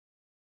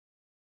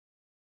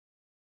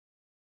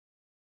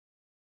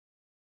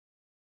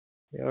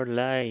Your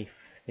life.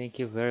 Thank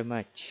you very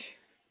much.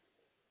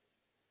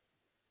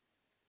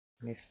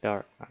 It's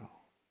dark now.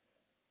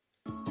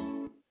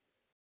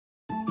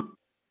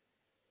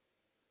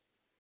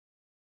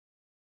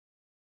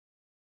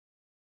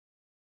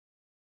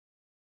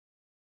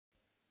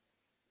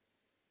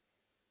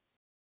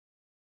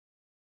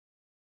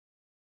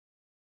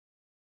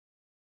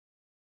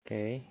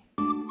 Oke.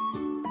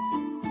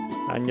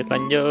 Lanjut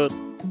lanjut.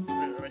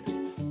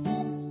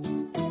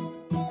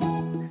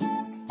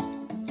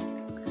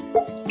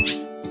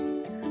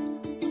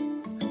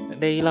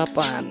 Day 8.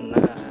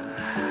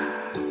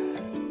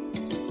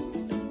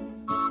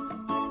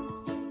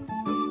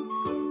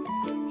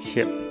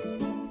 Shit.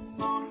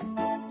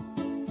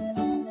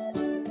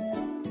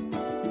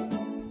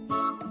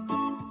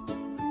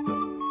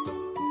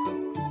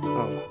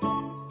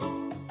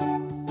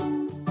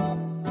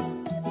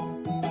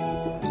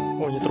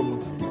 Oh,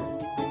 nyetrum.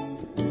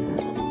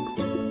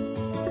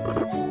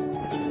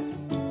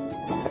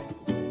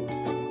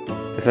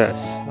 Sukses.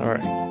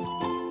 Alright.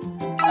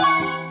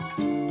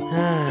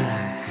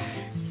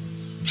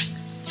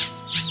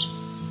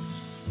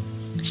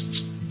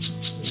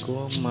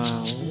 Gua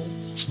mau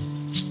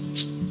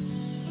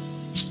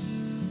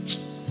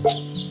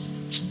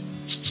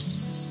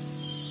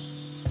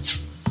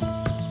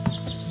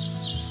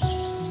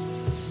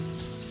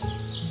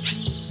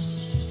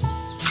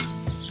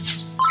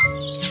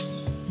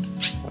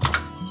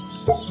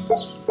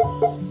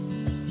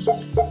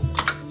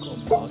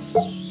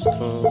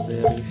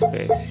strawberry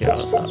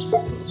spesial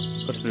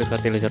 1. Harus beli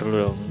fertilizer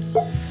dulu dong.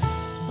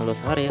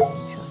 15 hari ya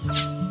bisa.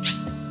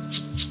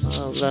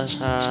 15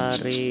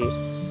 hari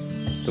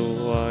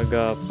tua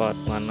gapat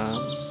mana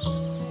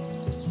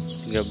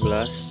 13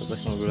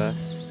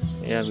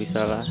 15 ya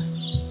bisa lah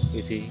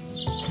isi.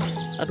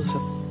 Aduh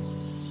sok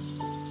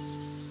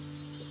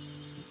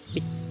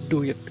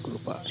duit gue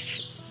lupa.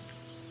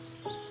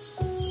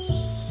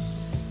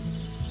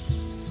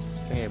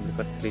 Oke, beli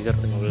fertilizer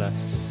 15.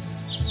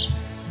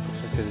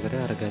 Fertilizer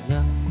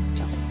harganya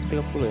 30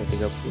 ya,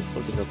 30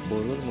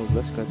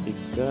 15 ke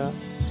 3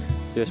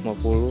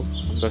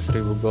 250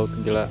 11.000 gold.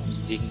 Gila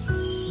anjing.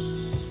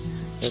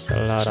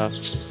 Larap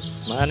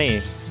mana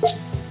nih?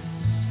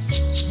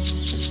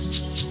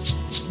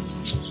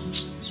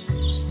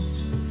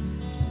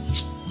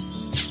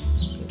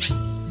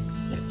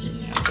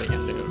 Nyantai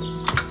dulu.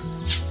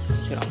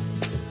 Siram.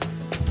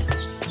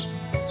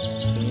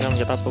 Tinggal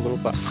mencetak apa gue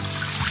lupa.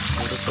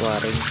 Harus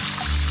keluarin.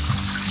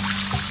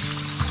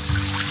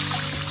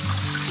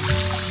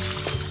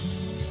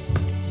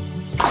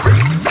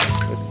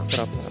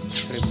 Berapa?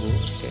 1000.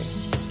 Oke.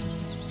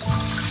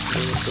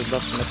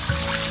 12 menit.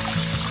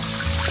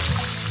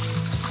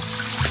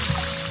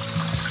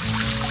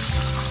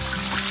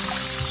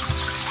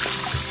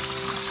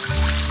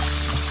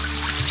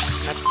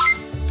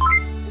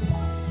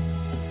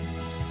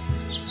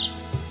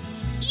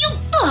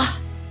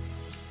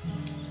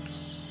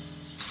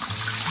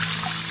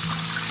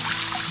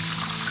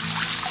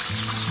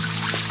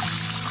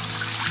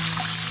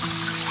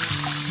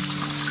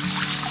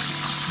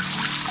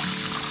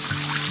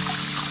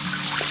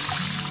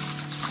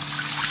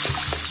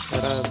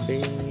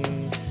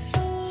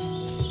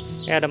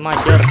 Ada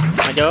major,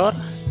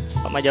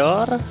 Pak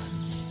Major.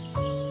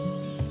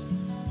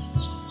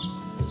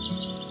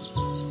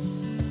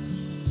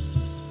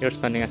 You're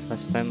spending as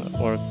much time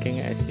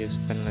working as you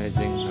spend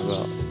lazing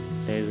about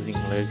lazy.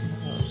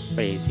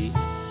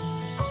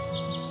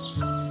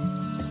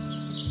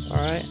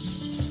 Alright.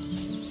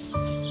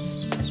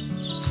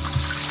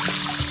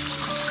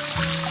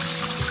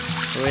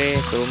 Wih,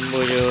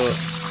 tumbuh yuk.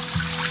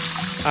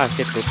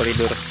 Shit, lupa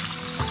tidur.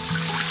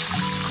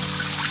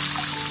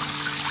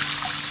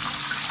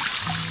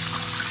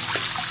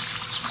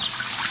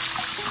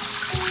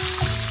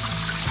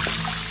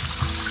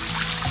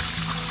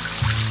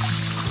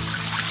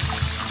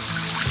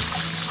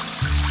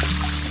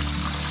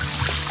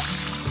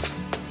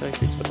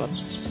 Cepat.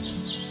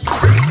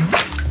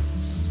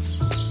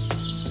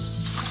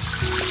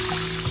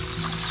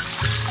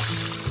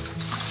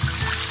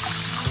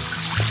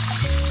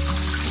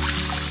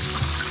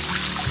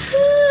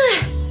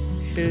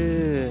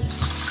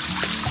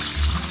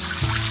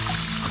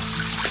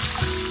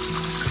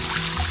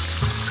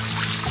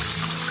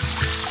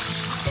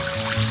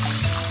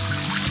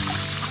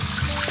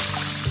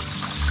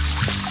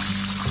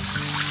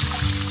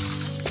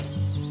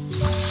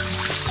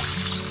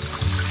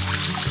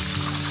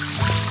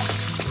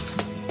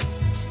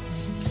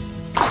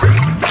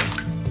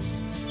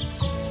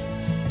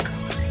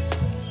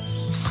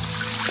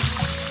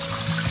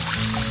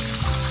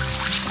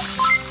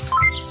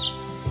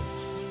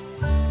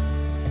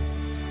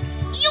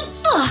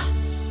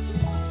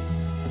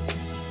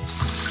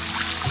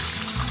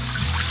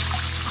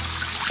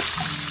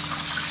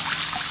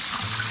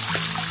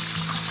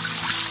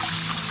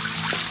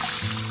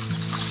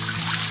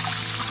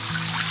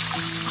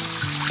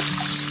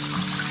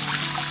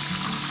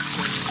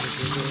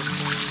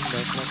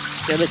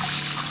 Cabbage.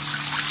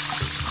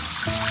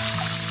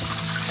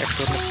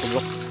 Explore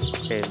goblok.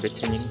 Cabbage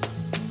anjing.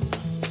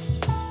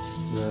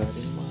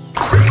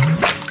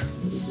 25.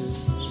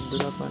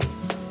 28,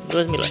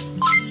 29.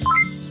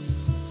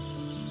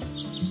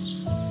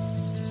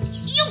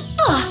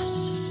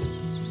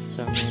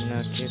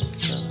 Stamina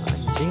kita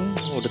anjing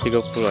udah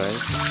 30 ya.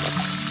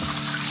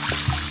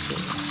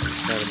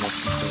 Kita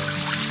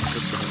 50.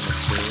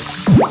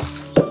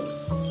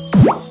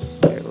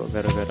 Oke, gua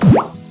gara-gara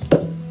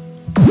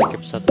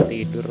skip satu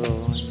tidur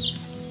loh.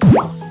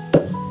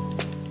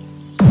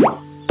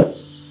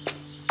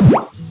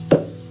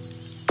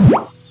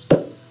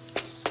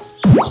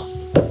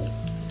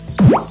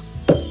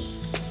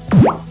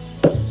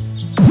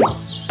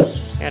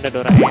 Ada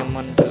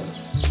Doraemon tuh.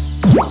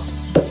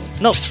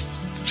 No.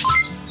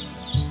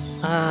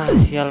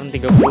 Sialan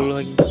 30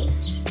 lagi.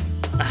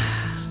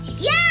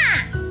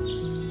 Ya.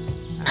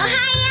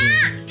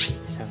 Ohaya.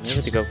 Sampai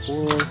 30.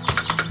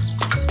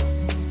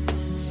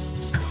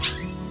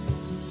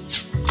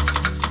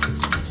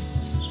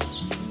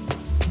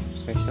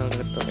 Spesial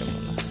dari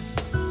Doraemon.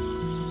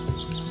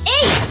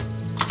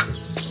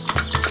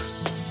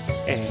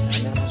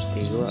 Hanya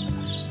mati gua.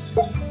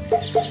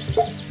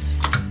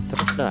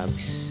 Terus udah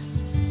habis.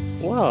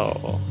 Wow,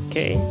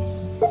 oke.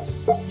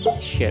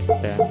 Shit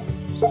dan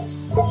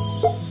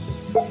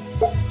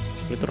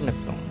itu net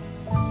dong.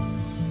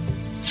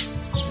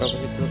 Berapa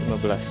itu?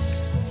 15.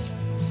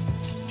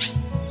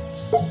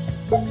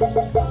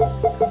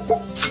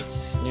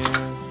 Nya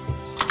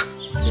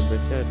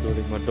biasanya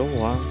 25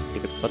 doang,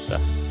 dikit banget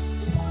dah.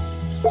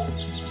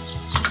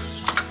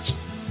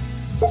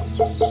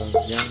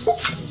 Yang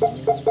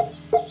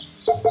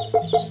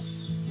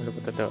udah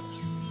betul.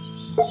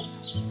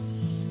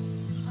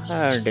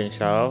 I think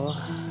so.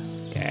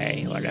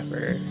 Okay,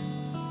 whatever.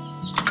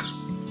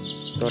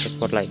 Store the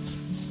spotlight.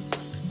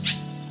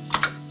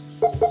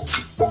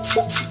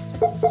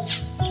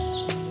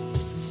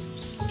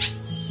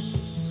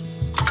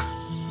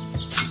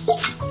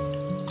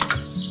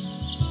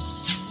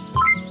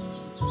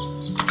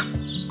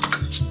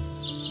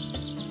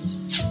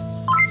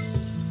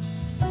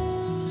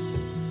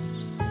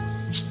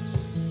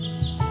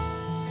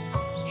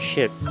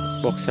 Shit,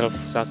 box shelf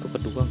 1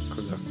 kedua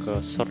ke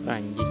short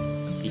anjing.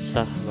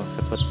 Pisah bang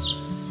sepet.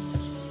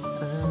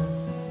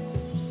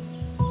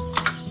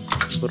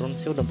 Burun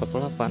sih udah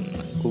 48.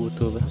 Gue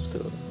butuh banget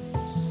tuh.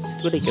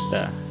 Situ dikit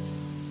dah.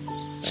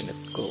 Let's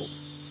go.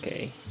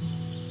 Oke.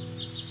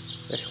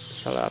 Besok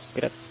bisa lah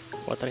upgrade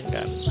watering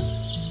kan.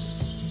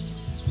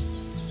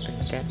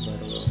 Kan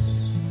baru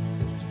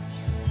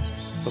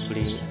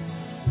beli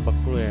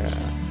 40 ya.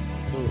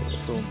 Tuh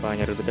sumpah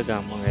nyari duitnya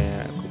gampang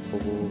kayak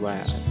kupu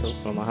banyak tuh.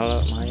 Kalau mahal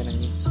lumayan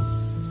anjing.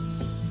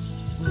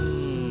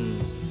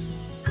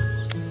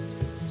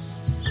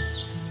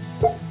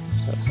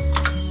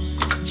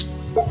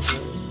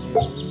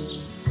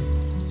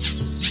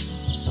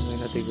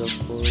 Stamina 30.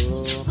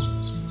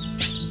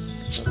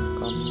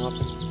 Come up.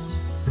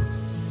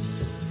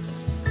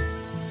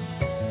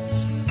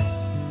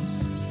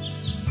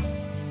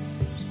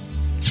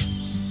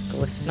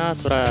 Wes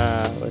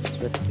natural, wes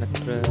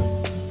natural.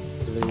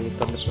 Beli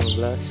tahun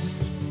 15.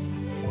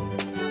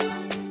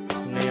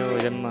 Neo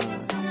Yama.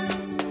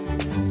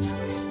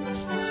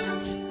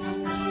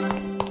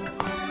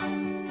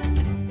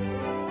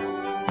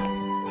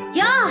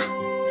 Yo.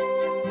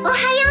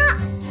 Ohayo.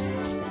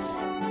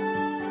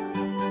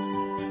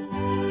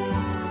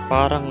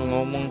 Parang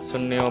ngomong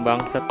Suneo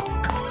bangsat.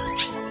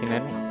 Si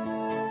nenek.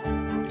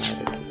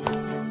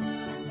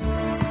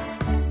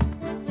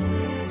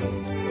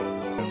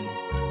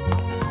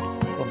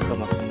 Oh, udah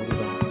makan dulu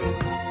bang.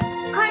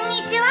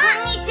 Konnichiwa.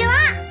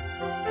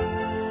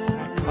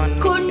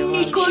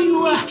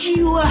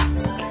 Konnichiwa.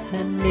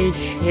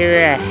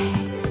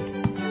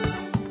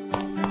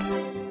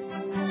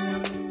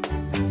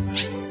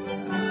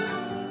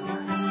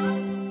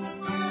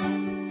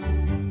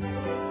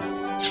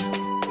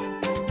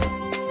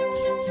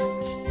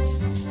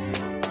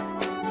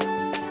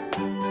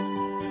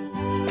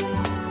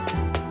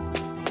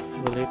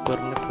 Beli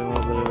kornet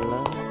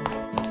 15.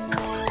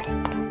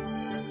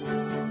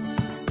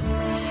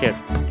 Shit,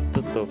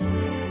 tutup.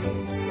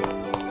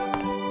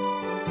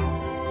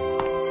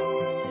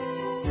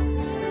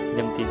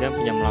 Jam 3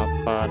 sampai jam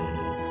 8.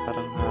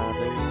 Sekarang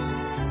hari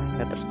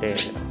Saturday.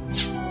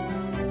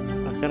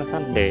 Akhirnya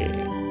Sunday.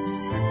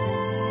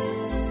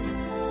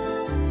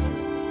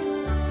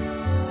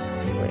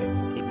 Wait,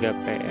 3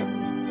 PM.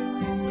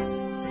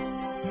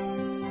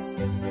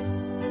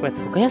 Wait,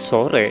 bukannya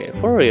sore?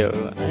 For real?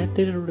 I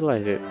didn't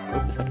realize it.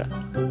 Oh, bisa dah.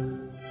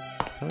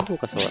 Kamu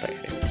buka sore?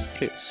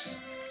 Serius?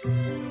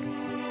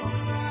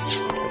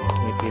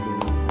 Smithy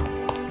dulu.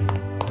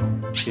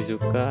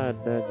 Shizuka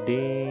ada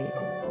di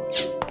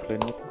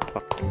klinik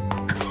pak.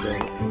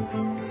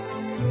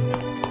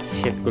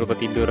 Shit, gue lupa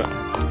tidur.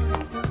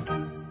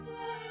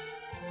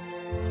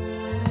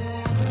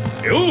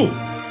 Yo!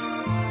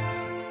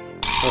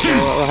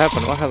 What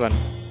happened? What happened?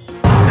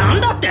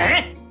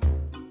 Nandatte?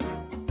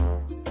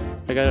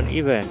 I got an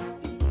event.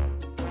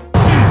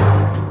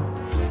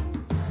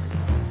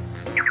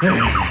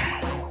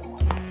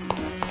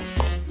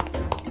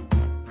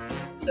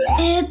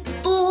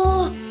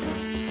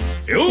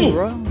 Yo!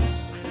 Wrong.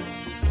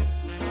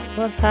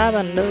 What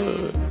happened,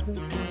 dude?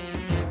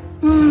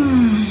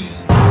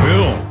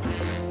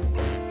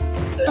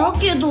 だ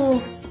け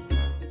ど。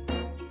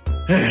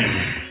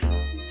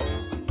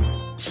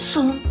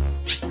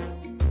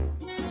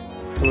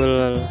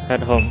Will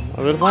head home.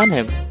 I will find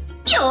him.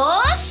 よ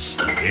ーし。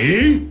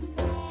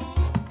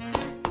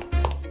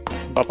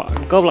Bapak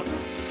goblok.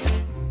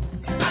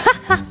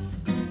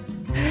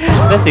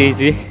 That's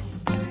easy.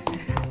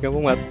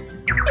 Gampang banget.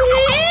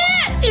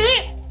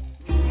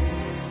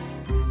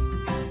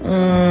 な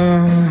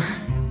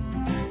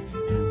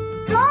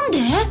んで？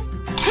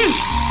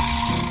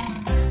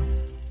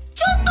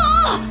ちょっと。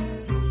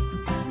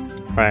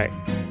 Right.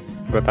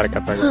 Gue tarik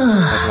kata gue.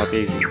 That's not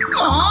easy.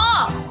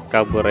 ああ。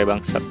 Kabur ya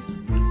bangsat.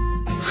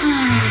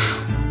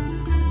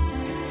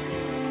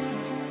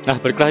 Nah,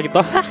 balik lagi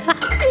toh.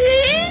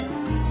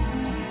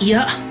 い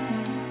や、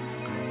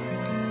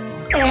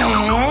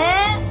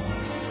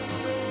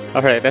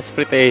 Alright, that's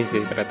pretty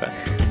easy ternyata.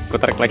 Gue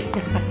tarik lagi.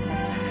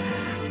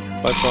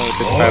 What's wrong with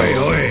this お story? い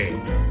おい。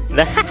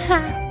Nah,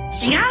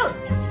 違う。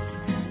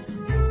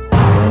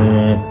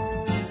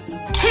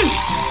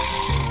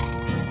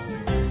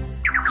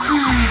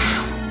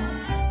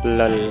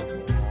 lol.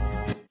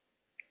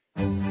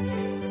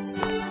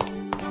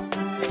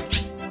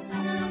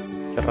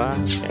 Cerah,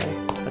 okay.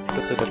 Let's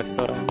go to the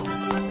restaurant.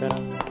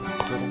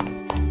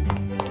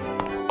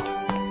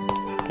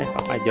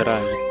 Papajar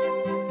lagi.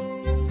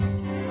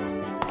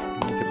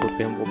 Ini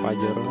sebutnya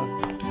papajar.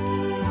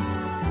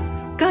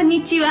 こん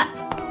にちは。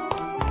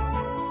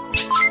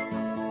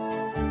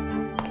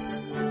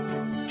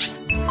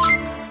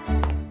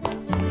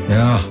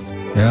やあ、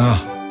や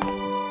あ。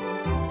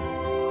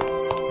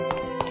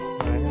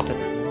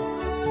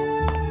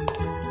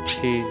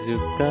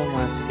 Shizuka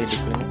masih di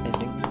klinik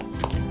ending.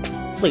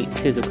 Wait,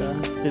 Shizuka.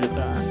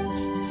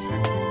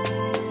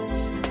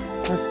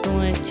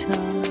 Asuecha.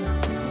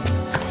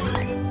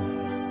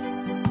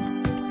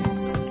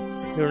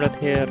 You're not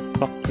here,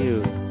 fuck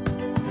you.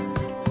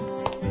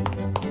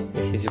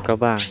 Shizuka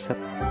bangsat.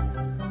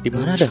 Di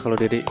mana dah kalau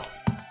Dede?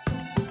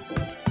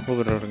 Gue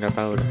bener-bener nggak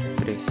tahu dah,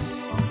 serius.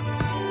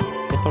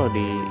 Ya kalau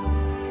di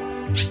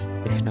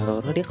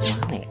Sinatoro dia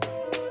kemana ya?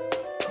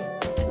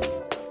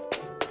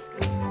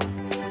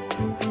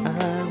 I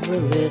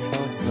really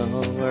don't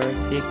know where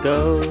she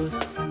goes.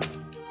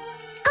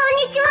 こん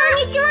にちは。こん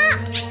にちは。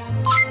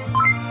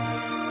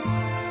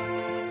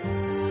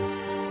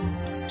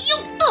よ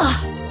っと。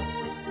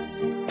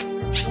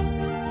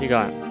 She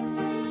gone.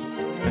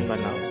 Spend by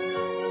now.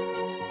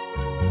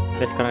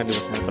 Dia sekarang di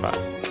Sinatoro.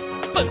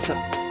 Bangsat.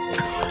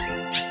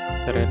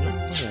 Serena,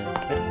 Serena.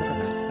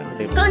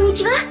 こんに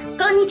ちは。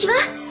こんにちは。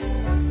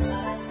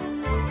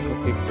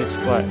 Copy this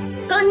what?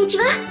 こんにち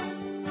は。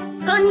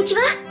こんにちは。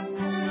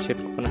 Shit,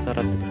 aku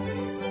penasaran tadi.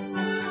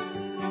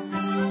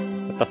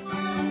 Tetap.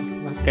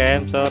 Oke,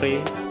 I'm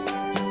sorry.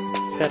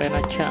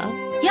 Serena Chan.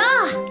 や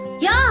あ。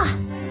やあ。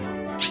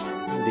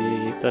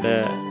 Di itu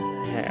ada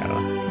hell.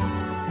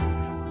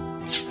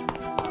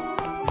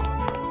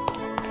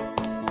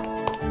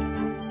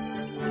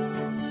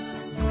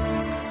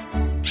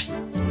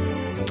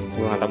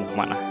 Gua nggak tahu mau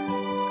kemana.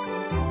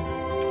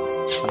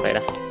 Santai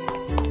dah.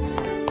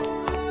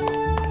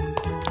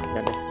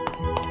 Udah deh.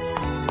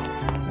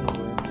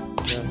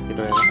 Ya,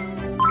 tidur ya.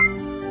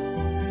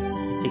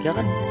 3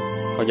 kan?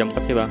 Kok jam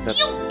 4 sih bangsat?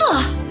 よっと。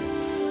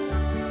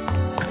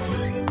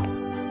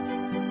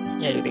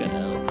 Ya, itu kan.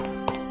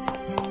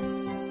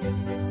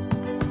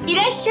 い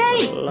らっしゃ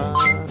い。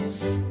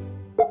 Kelas.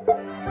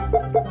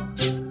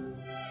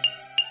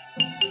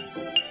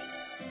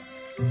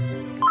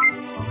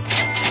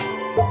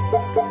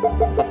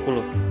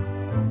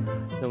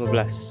 $40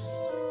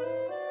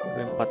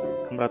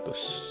 15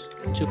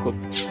 400 cukup.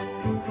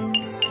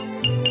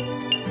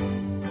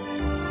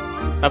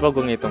 Apa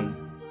gue ngitung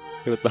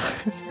ribet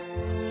banget.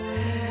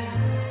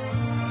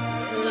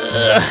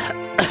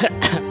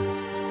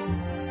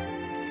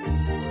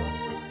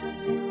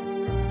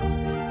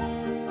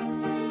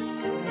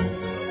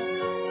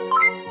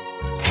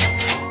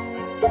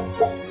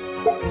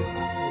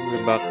 Gue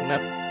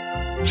banget.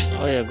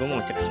 Oh ya, gue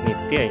mau cek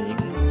Smithy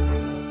anjing.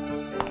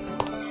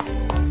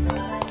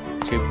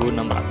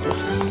 1600.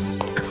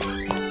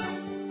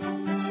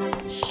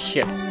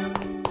 Shit.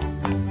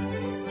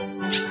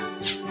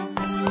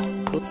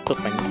 Tutup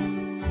aja.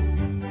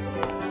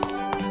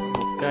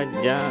 Buka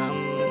jam.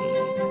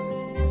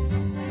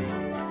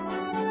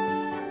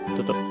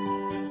 Tutup.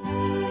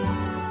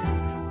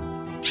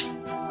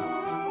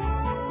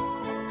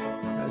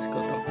 Let's go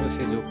talk to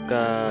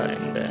Shizuka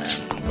and then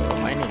go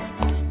mining.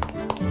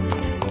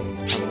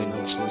 Tambahin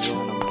 60.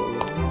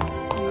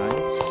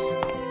 Nice.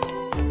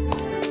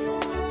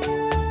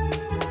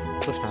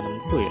 Terus nanam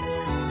dulu ya.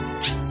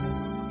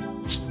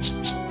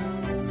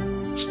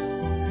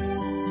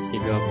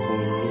 こ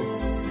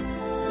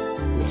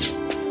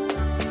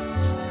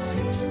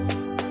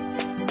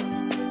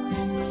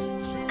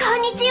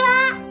んにちは。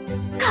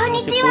こん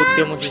にちは。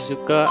 Putih masih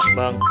suka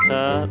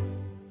bangsat.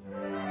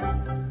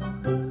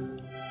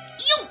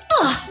 よっと。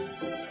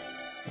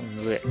 Gue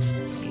dulu deh.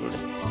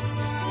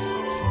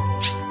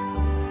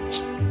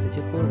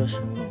 70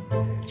 semua.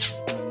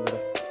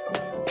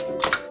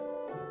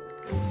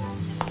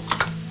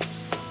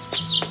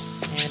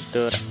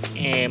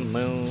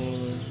 Doraemon.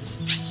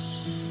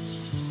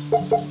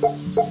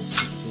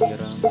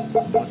 Siram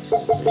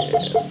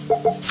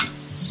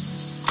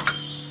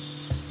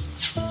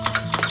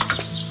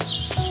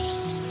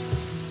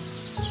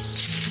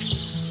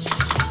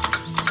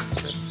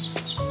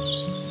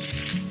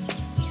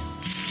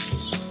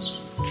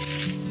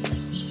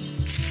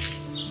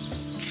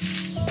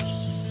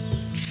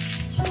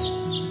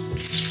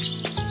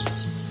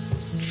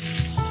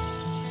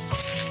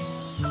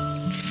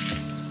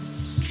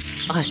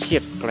ah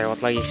shit, kelewat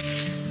lagi.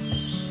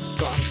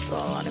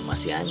 Kontrol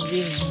animasi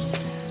anjing.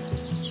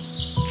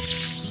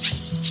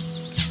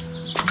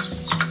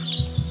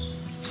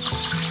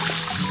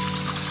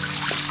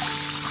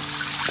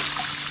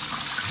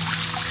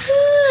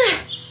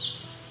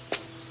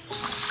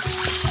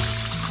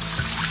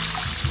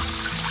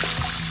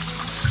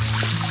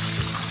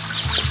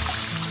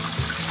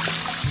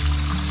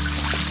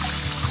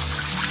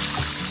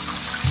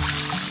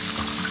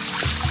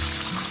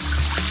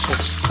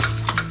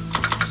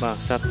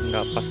 Bangsat,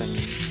 nggak pas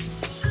anjing.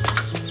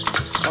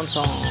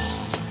 Konsong.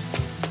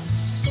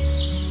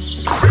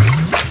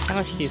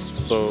 Ah,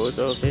 dispose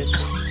of it.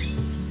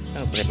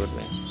 Ah, pakai dulu.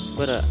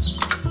 Gua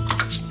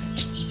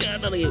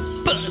ada lagi.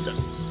 Bangsat.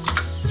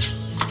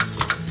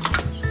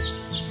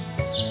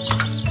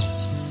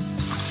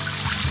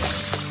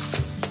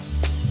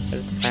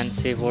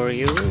 Fancy for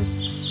you.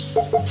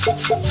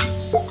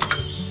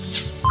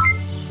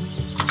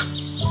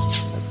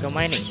 Let's go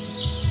mining.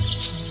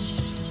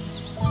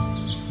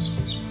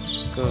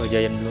 Ke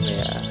Giant dulu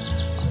ya,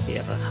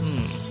 akhir.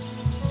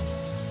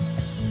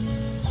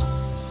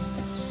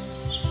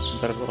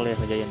 Ntar gue lihat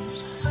ke Giant.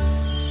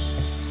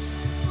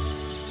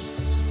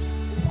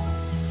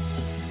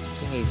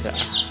 Ini bisa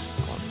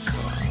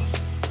kontrol.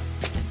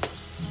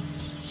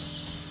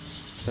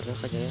 Terus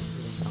ke Giant,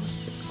 kurang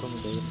cek kok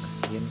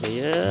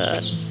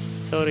Giant.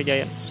 Sorry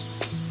Giant.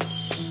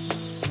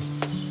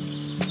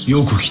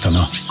 Yoku kita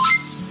na.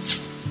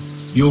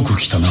 Yoku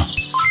kita na.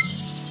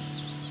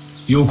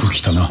 Yoku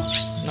kita na.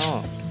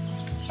 No.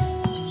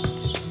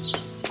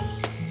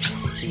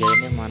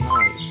 Giantnya mana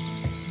lagi?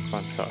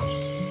 Kontrol.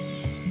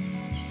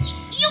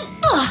 Giant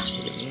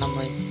 6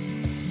 lagi.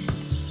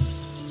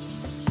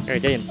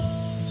 Giant.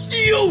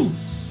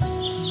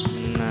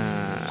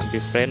 Nah,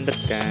 befriended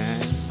kan.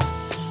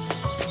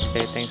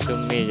 Say thanks to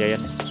me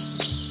Giant.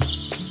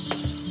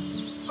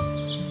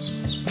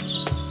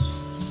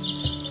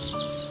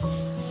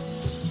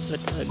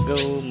 Let's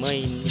go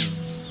mining.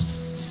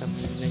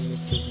 Staminanya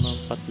cuma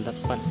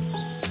 48.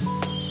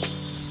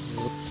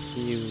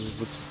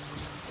 Cute.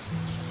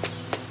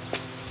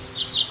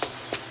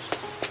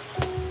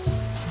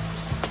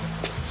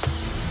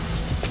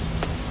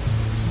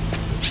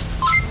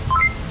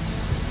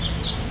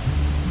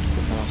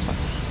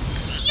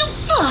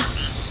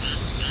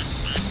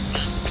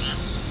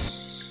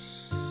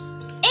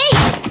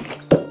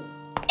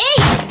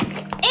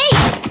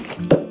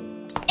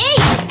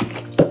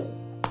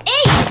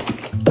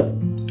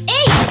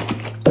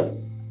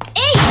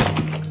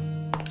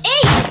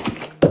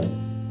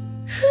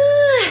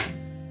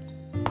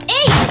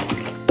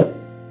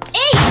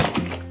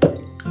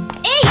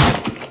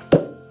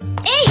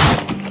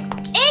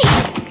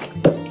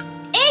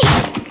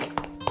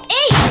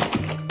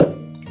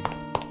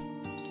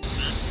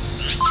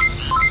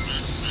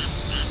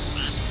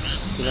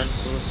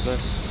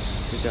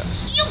 Tidak.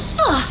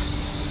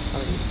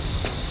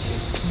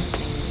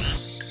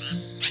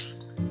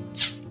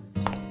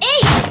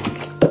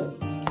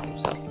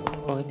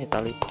 Oh ini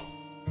tali.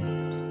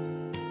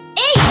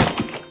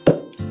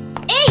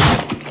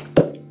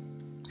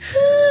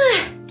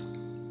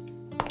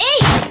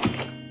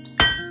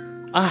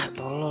 Ah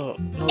tolol.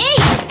 No.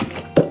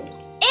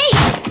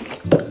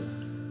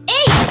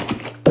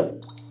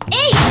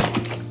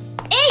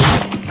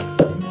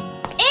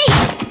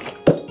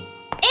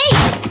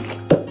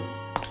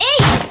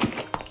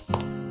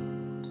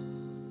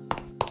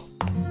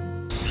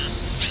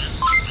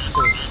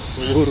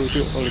 Buru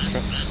dia oleh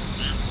crap.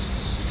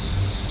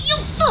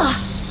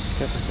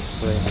 Kita pakai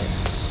play ya.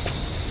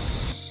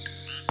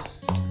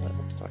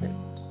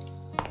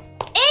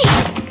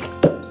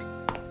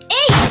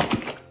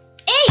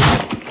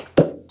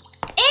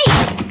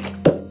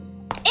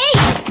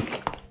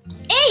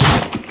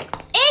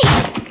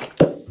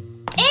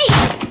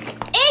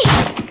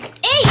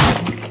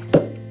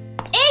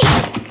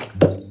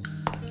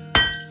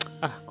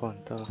 Ah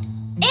kontol.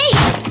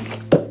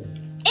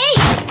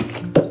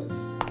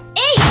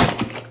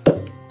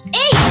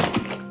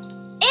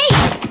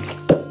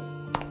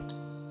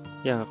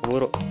 Ya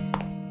keburu.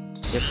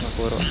 Ya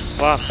keburu.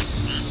 Wah.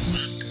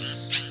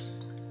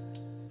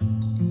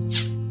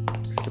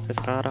 Sampai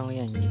sekarang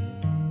ya anjing.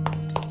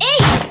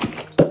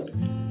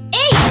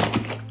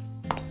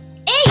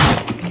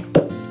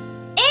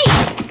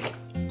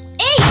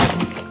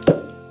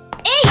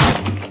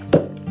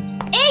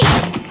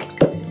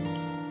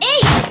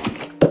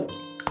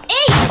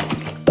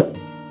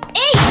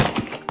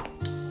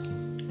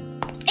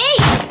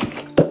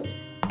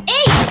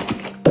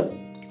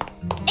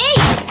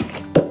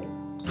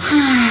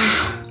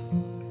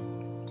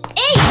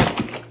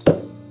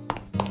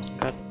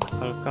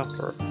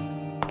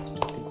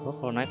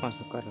 Kalau naik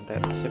masuk ke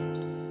entire ship.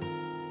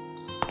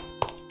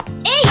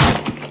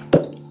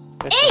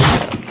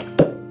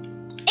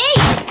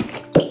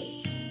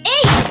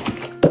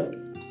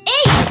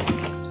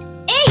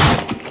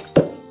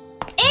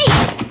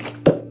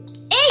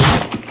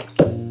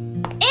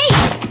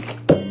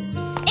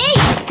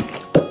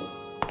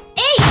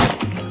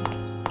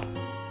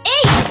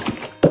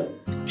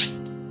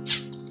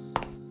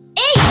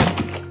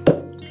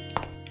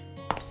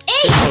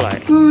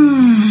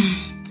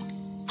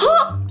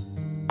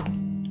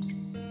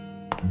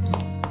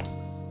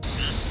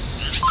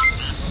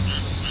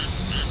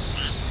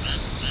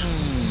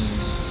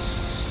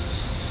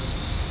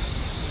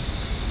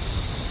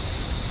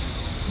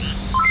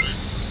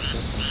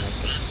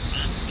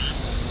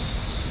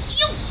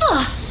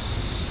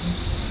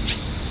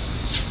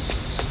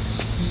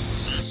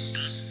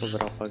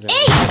 Beberapa guys.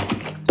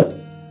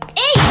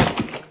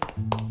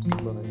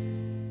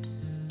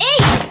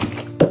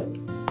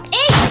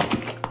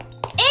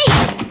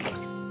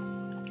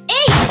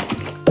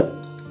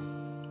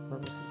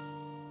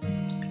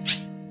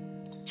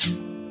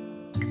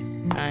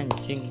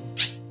 Anjing,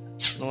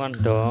 nuan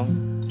dong.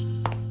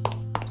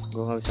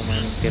 Gue nggak bisa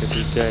mainin tier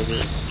 3 aja.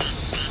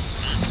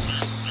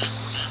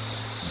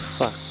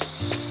 Fuck,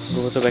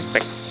 gue butuh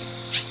backpack.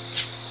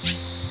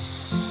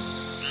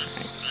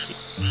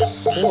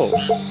 Wow,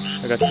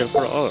 I got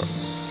silver ore.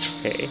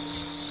 Okay.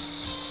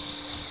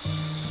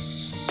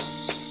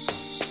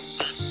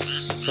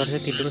 Harusnya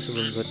tidur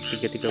sebelum buat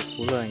 3.30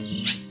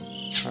 anjing.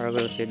 I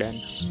will see then.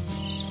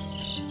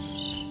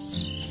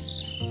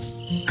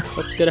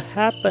 What's gonna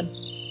happen?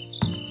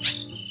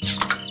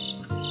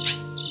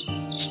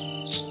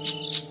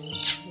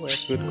 Wait,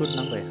 duitku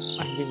nambah ya?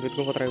 Anjing,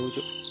 duitku 4.000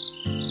 cuk.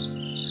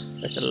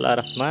 That's a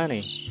lot of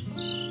money.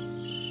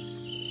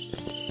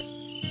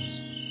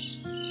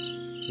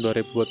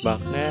 2.000 buat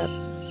magnet,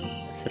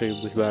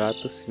 1.900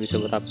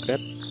 bisa buat upgrade.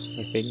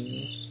 I think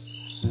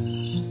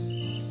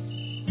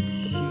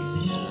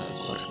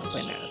aku harus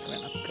ngapain ya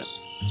selain upgrade?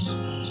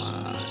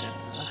 Sama ya,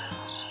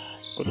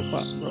 aku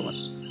lupa berapa.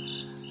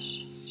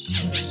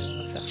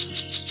 Masa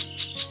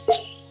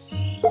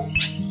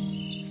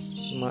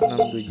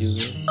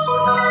 567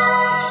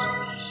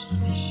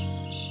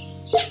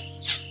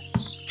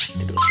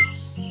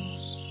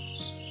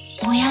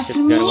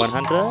 Oyasumi.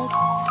 100.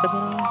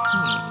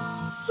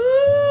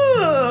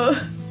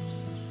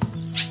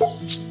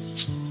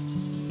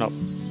 Nope,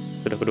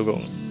 sudah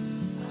kedugong.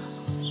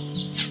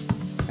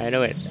 I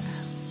know it.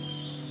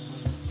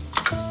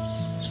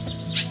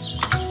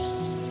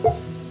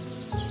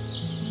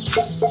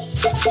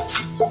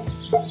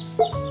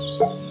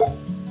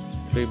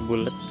 Free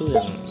bullet tuh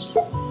yang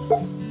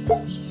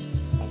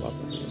apa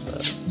sih?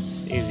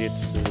 Easy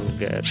to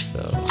get,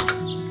 so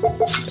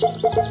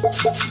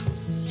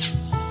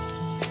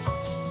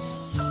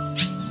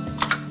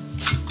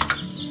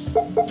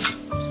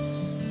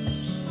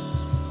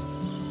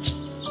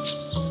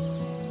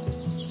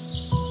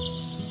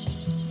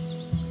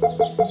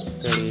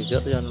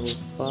Hijau jangan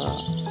lupa.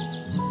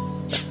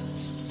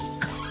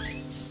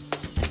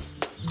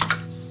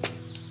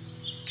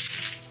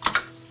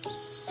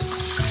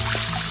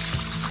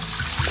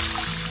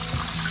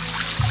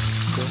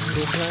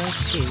 Tunggu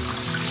lagi.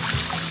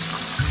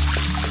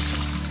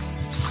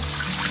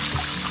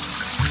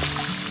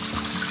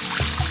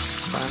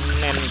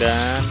 Panen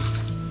dan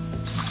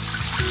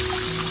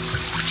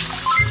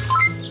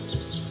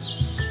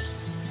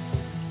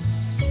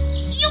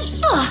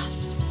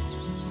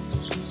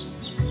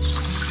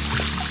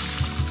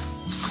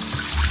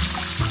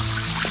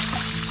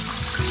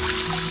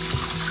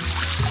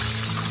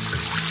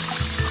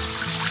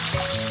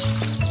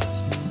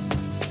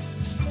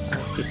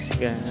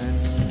kan.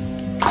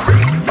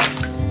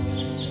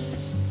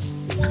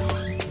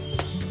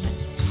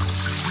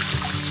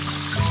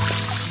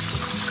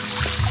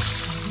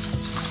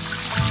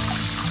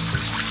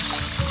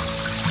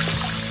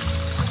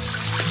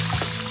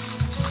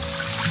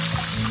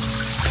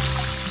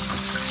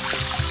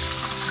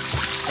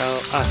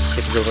 Kau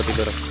shit, gue mau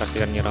tidur,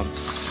 kasihan nyiram.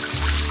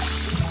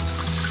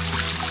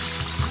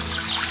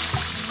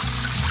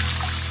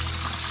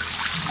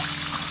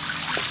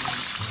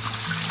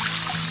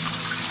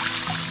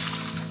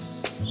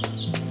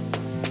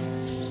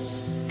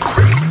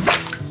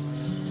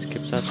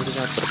 Satu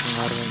sangat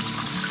berpengaruh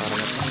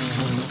karena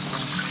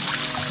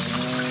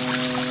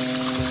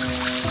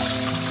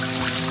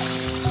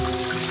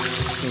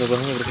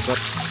lubangnya berdekat.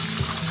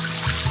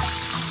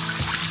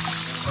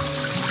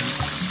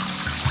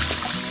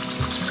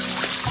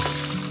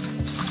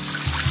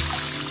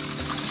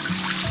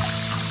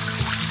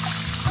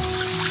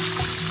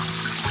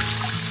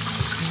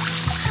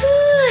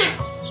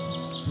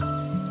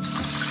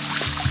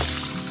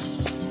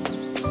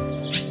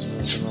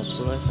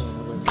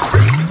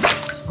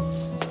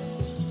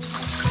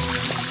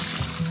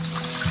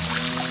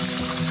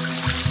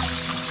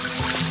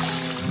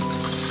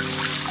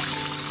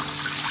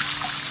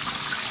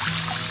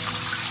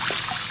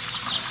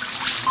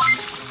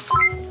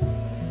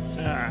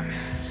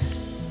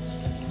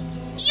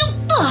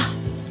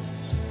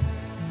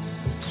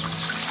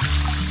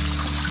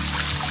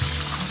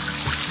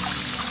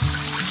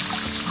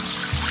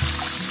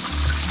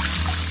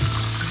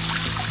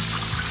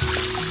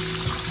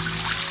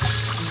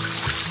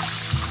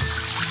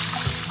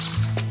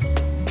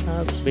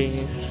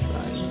 habis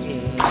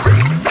lagi.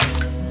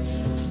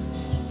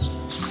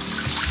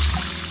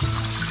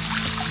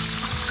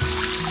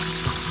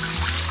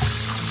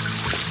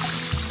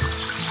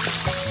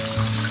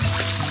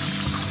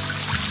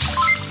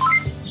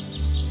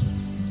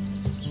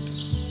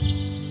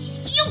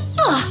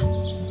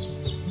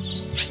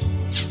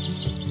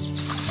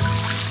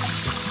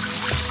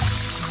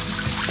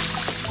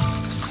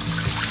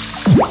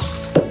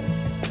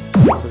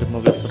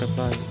 Mobil strip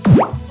lagi.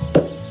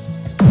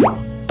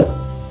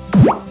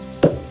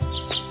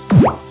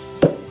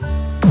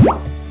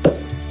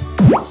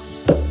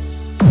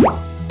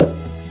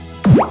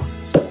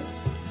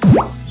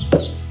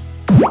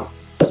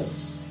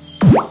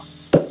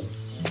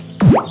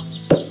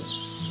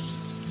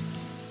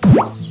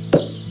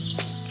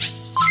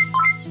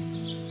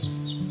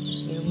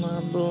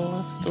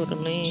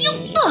 Turning.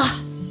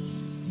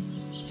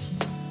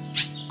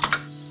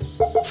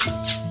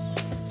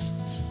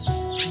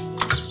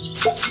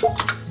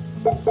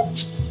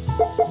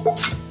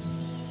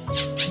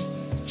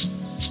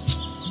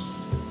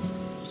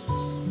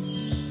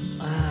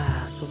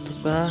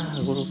 Tutup lah,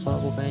 aku lupa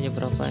bukanya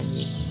berapa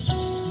ini.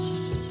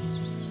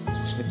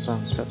 Sweet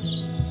bangsat.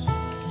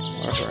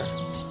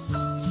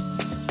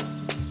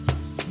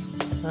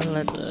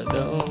 Let's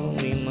go,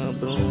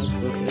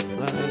 50 menit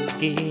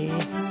lagi.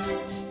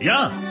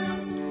 Ya.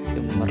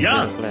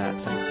 Ya.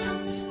 Kelihatan.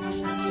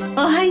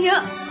 Ohayo.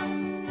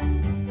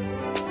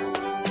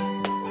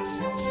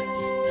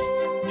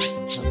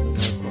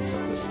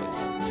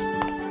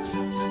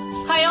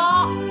 Hayo,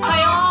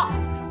 hayo.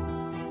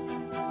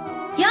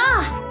 Ya,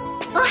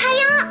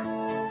 ohayo.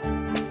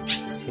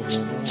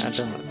 Sinyalnya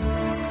ada nggak?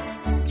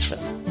 Bisa.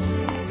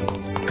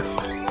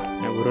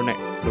 Ya buru nek,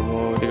 udah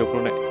mau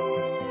 30 nek.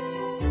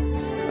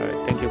 Alright,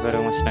 thank you very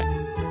much nek.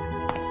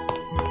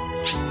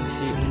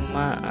 Masih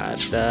emak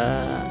ada.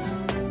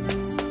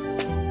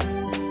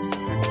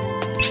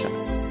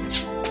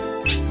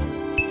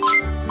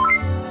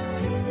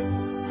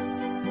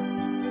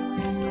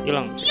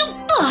 Hilang.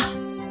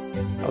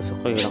 Oh,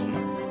 suka hilang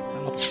mak.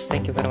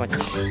 Thank you very much.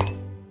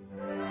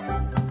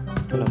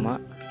 Halo mak.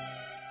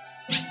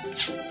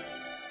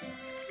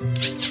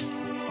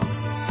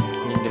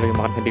 Ini dia lagi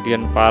makan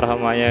sendirian parah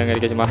maknya nggak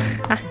dikasih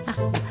makan.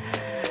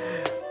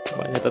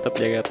 Maknya tetap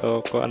jaga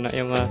toko,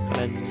 anaknya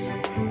makan.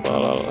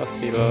 Tolol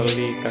si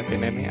loli kakek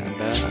nenek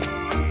ada.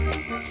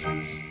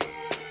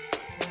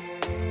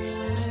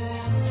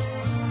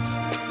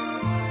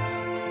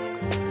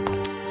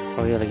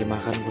 Oh ya lagi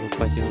makan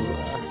berupa juga.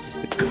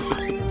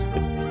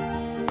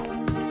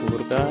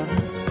 Buru kah?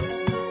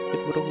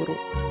 Buru-buru.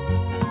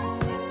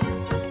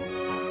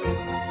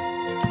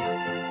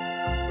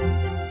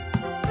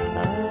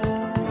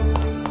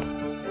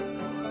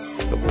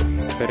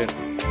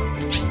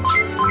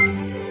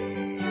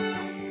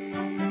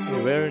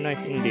 Very nice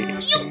indeed.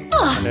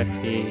 Ada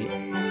si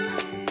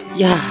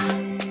ya.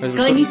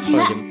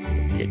 Konnichiwa.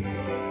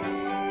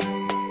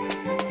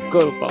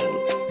 Gol Paul.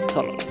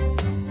 Salam.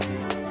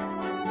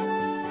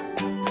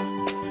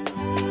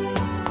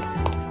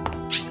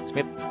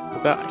 Smith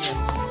buka. Yes.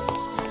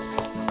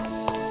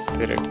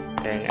 Direct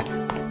kayaknya.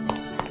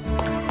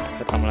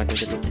 Kita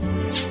lanjut dulu.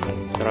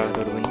 Serah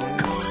dulunya.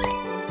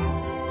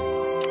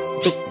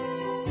 Tutup.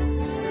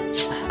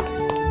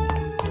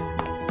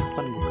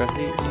 Kapan buka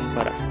sih?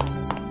 Parah.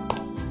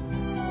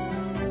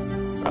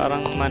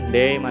 Sekarang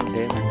Monday.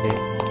 Monday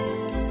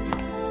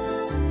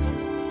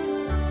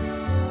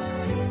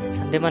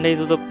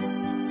tutup.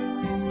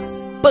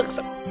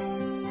 Paksa.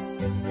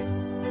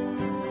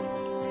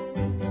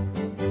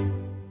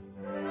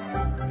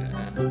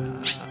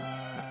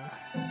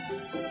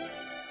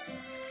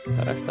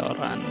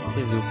 Restoran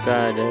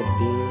Shizuka ada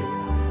di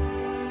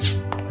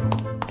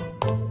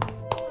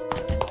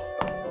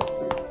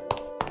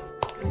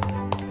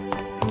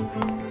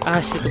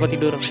shit, lupa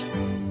tidur.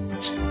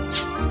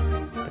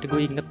 Tadi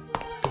gue inget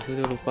terus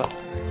gue lupa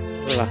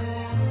lah.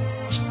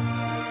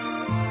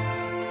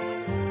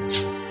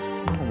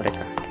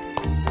 Mereka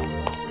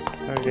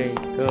okay,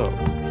 go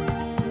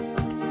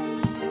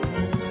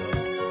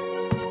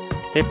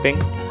shipping.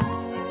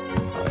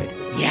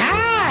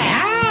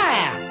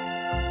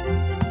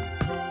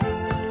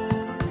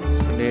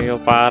 Ini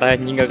parah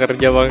anjing, gak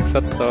kerja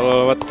bangsat,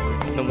 tolol banget,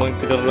 nemuin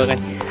tidur doang kan.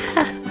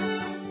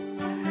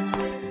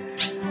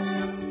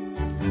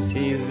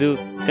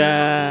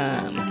 Shizuka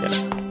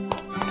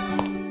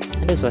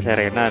ada sebuah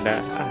Serena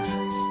ada.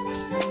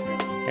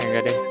 Kayak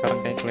enggak deh,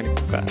 sekarang kayak klinik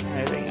buka.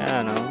 I think I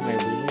don't know,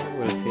 maybe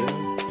we'll see.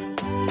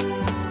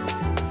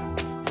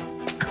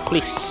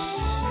 Please.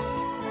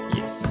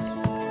 Yes.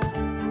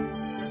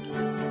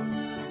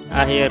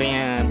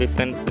 Akhirnya be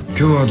friend.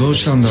 今日はどう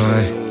したんだ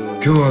い?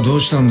 今日はど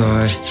うしたんだ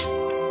い?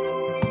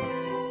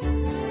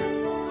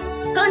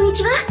 こんに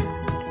ちは。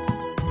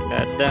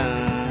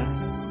 Dadah.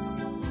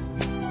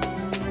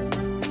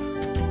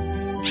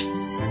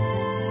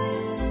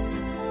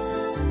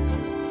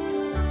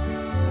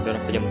 Udah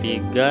sampai jam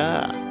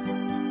 3.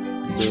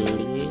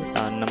 Beli,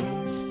 tanam,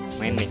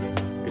 main nih.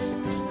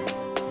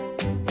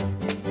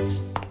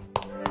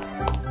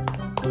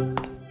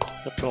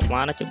 Terus mau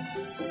kemana cuy?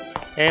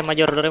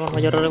 Major Doraemon,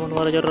 Major Doraemon,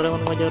 Major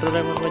Doraemon, Major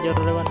Doraemon, Major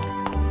Doraemon.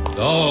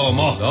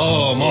 Domo,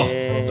 domo,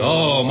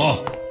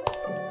 domo.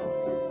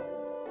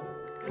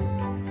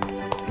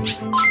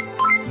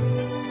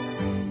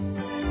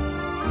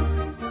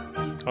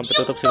 Sampai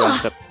tutup sih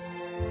bangsat.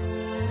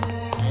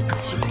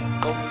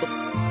 Tutup.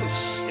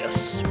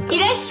 Yes.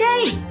 いらっしゃ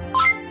い。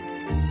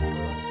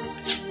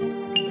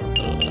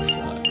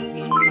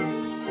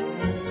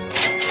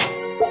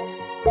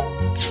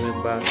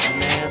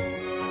 Banget.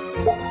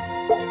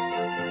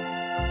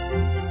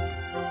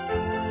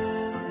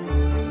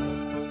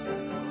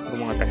 Gue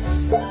mau ngetes.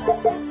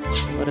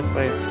 What if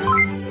I...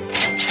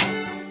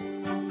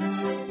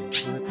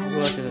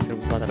 Gue sisa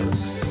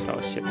 1400.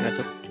 Oh shit, nggak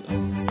cukup juga.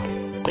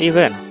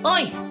 Event. お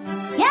い。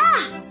やあ。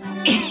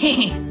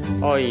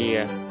 Oh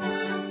iya.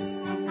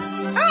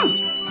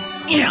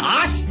 よ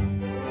し。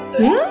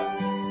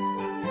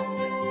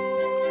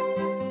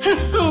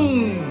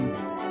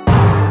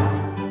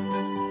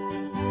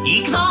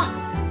行くぞ。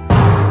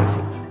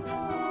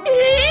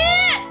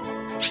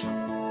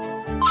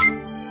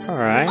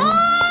 Alright.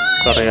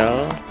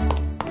 Tutorial.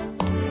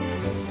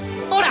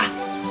 ほら。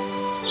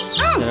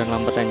 Jalan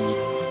lambat anjing.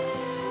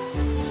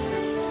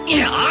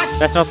 よし。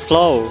 That's not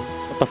slow.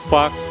 What the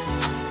fuck?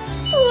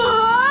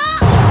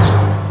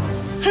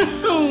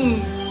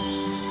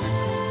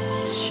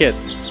 Shit.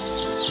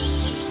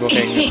 Gue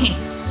kayaknya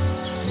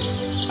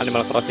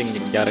Animal Crossing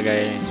dikejar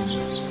kayaknya.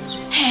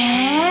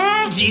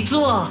 へえ。実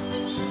は。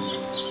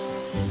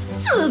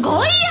す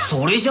ごいや。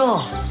それじゃ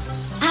あ。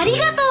あり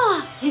がと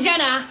う。じゃあ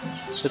な。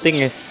 The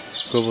thing is,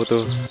 gue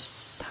butuh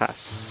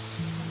tas.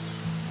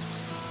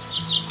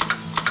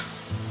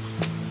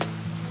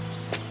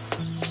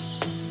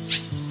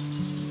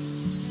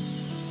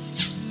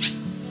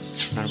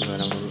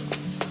 Nanam dulu.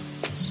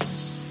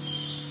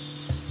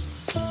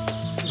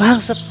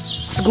 Bangsat,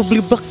 pas gue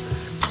beli bak.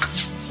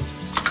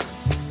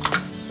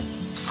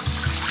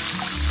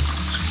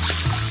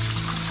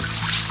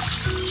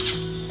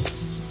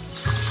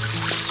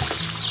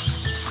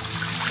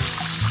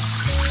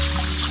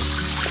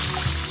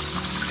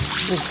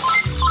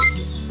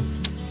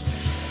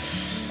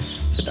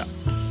 Sedap.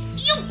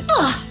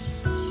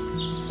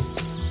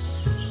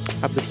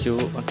 Habis yuk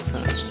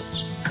bangsa.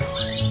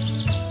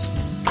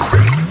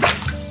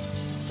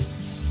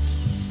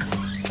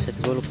 Set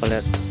gue lupa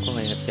lihat, gue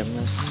nggak inget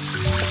jamnya.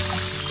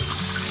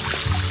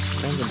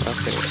 Sekarang jam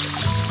berapa ya?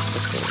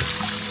 Betul.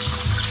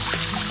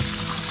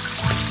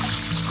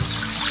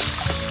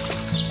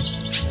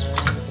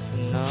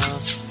 Nah.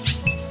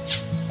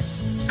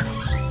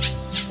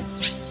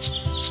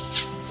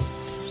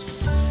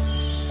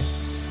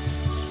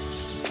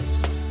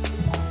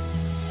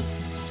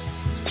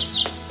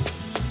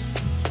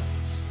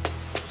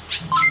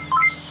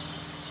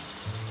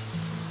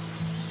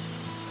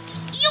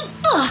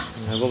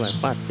 Nah, gue main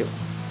 4 yuk.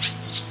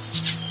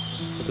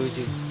 7.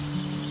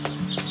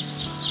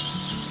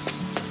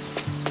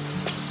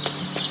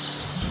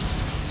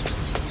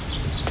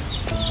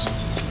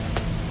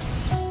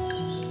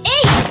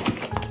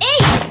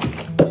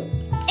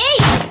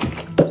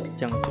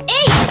 Jangan.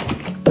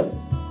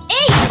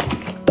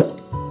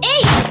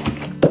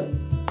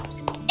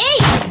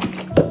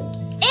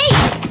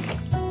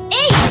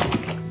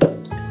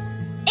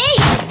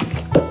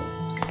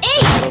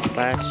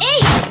 Lepas.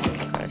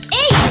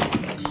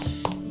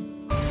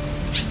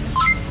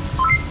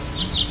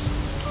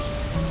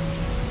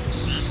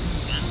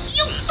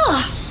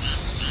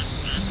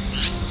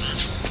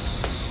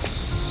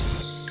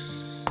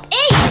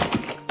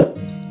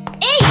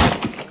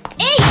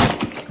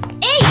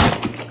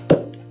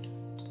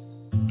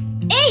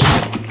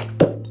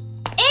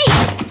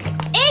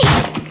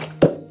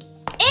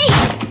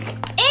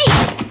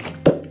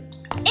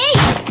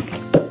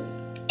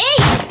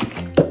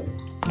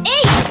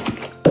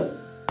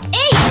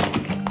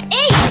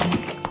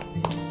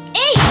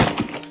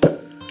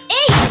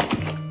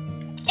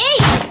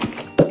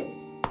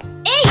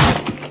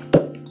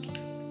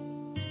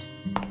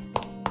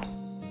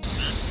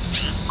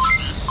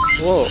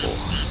 Wow,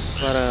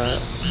 suara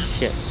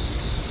shit.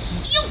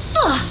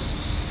 Suara.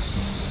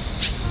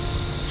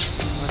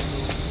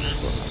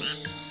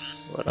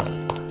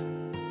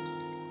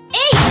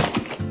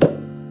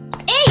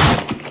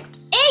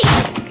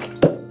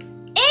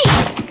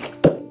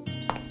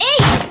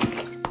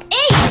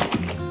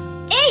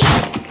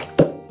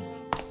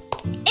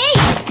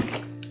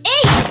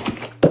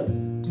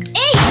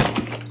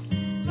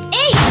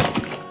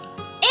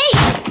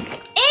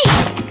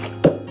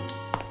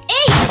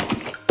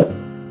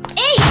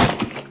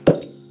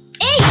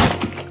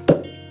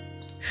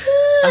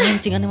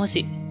 Anjing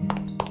animasi.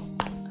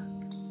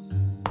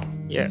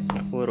 Ya,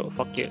 buruk,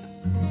 fuck you.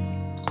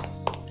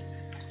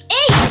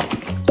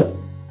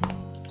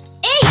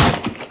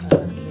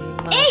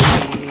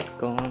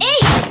 Animasi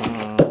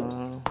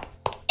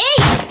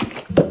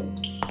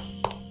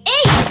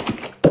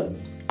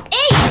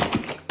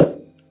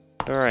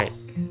alright,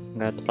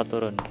 nggak tepat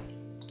turun.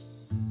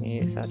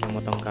 Ini saatnya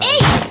motong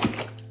kayu.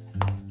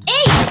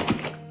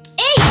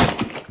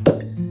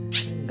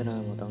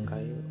 Kenapa motong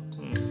kayu?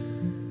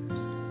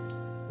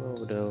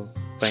 Udah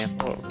banyak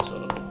kok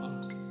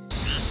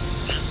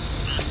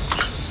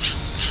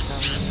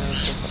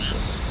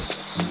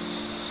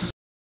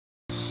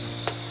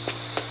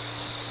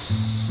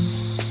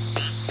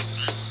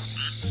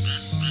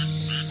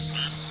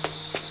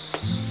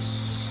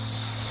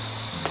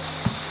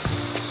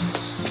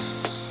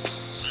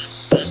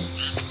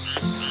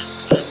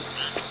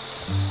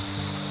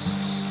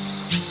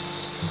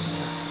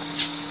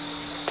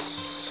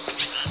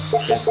Jadi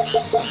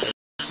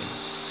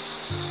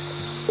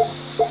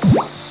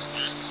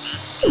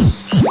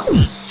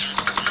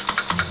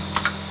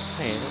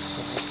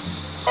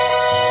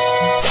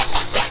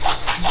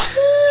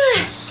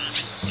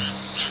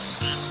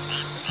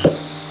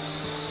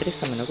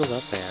stamina gue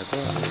berapa ya? Gue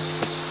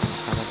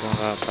sama gue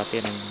nggak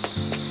perhatiin yang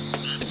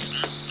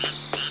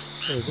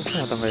gue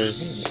cuma tanggal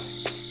ini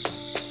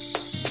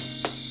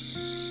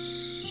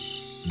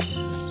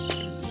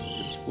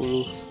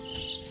 10.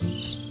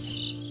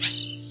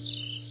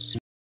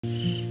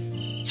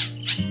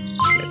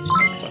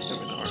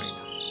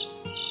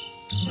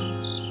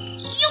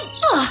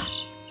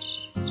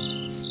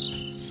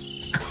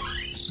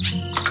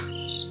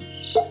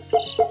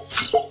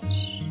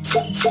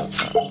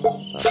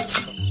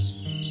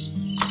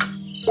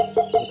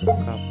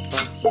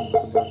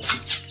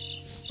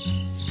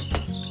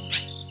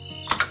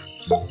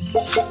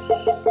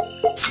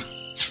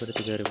 Udah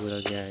 3000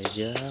 lagi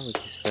aja, which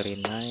is very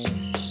nice.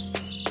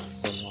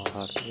 Mau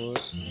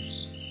hardwood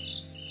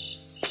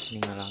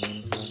ini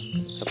ngalangin kan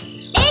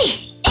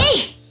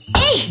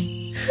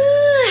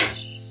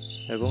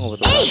ya gue gak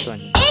butuh batu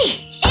aja.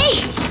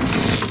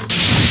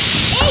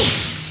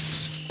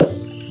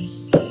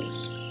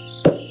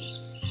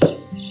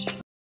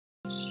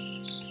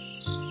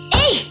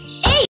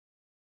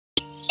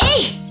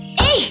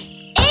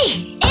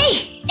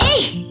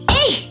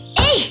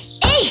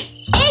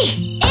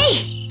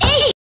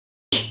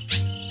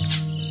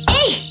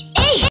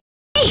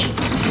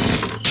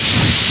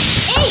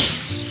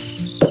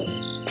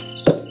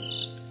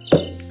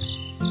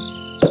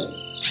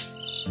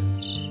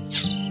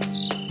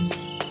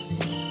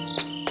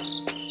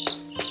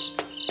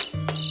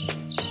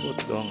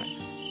 Doang ya.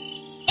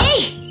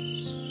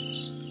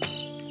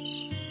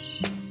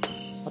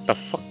 What the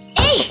fuck?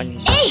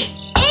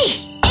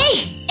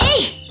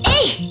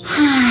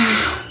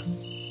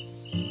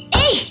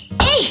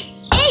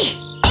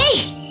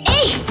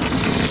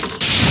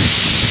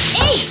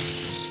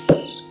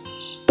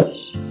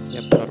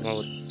 Yap,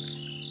 normal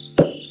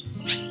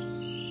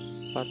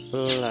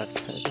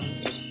 14.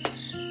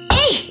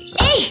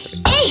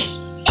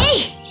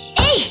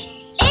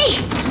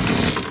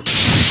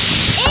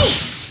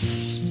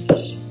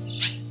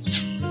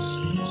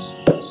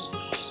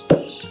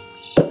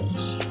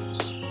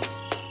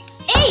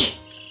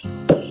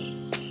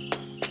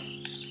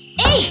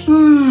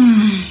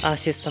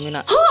 Asis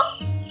stamina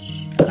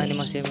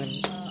animasi men.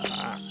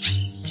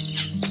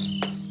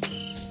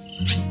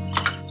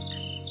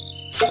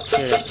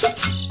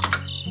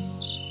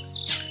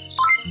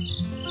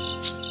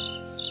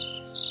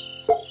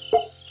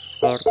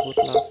 Hardwood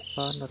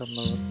 8,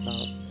 normal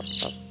 8.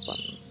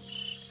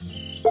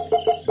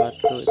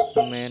 Batu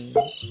instrumen.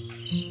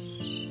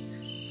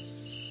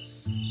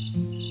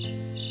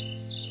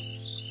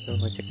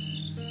 Coba cek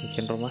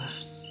bikin rumah.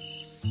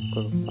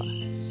 Gue lupa.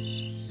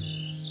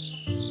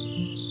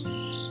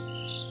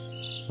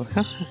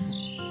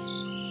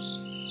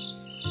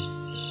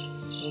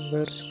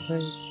 Members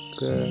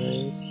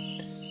guide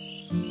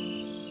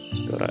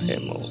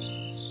Doraemon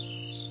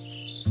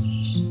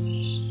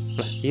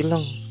lah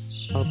hilang.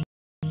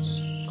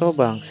 Kau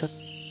bangsat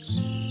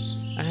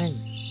anj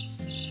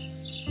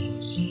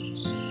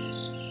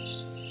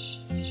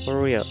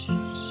for real.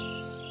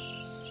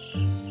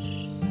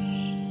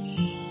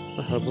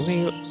 Wah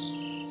albumnya yuk.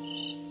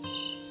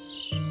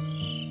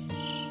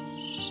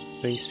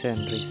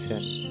 Recent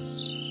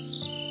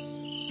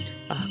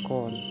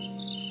kon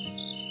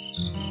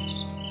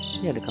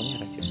ini ada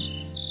kamera sih.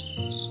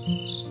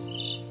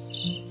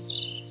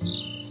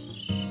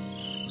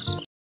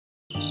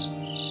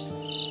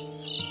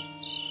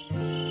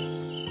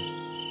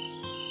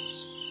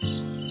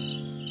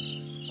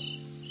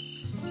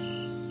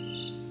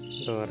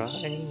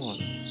 Doraemon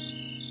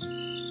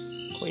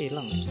kok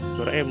hilang?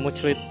 Doraemon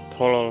celit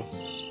tolol.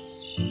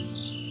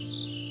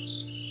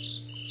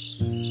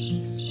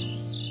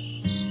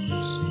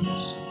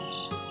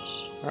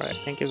 Alright,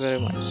 thank you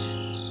very much.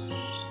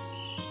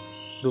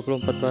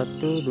 24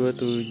 batu,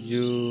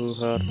 27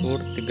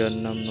 hardwood,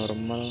 36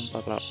 normal,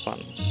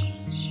 48.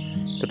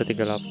 Itu udah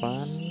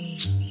 38.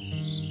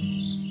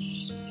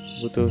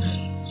 Butuh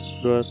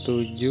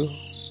 27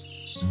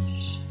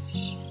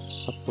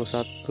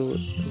 41 itu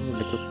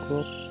udah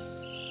cukup.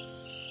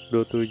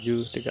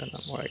 27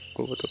 36. Alright,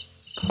 gue butuh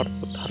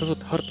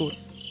hardwood.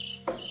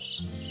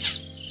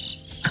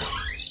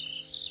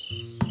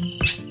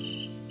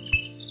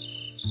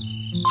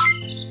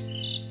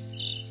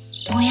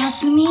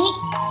 Oyasumi.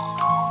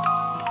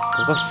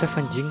 Apa save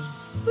anjing?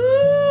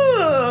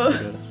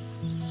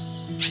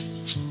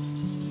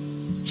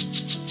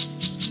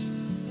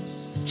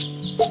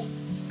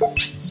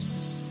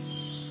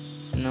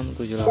 Enam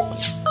 7 8.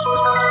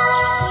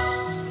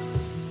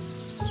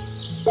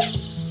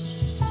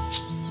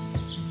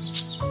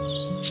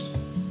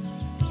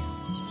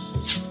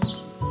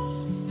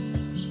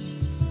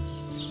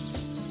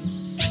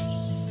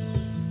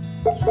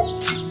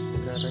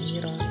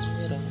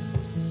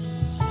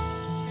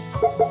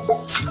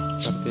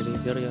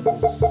 Fertilizer yang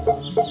untuk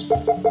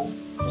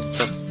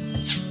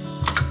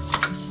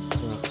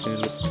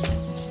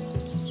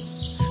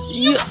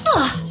やった。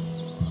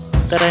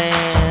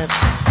 Teret.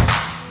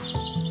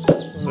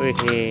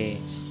 Wih.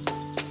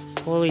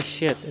 Holy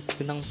shit, it's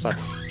bintang 4.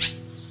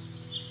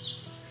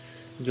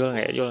 Jual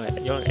nggak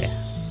ya?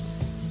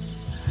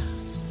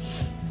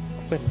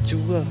 Apa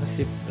jual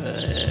sih?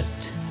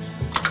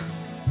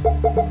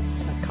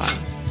 I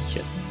can't.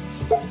 Shit.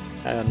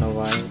 I don't know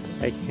why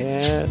I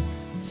can't.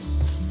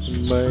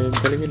 Main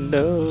telling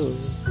no.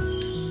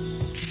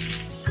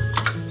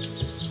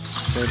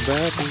 My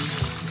body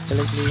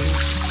telling me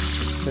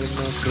telling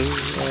no true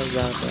or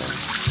rather.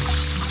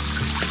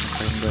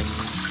 I'm going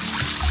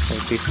for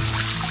this.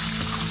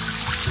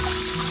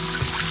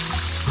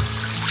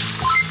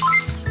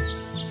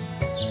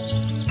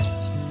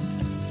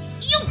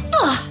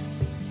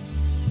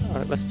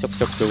 Alright, let's chop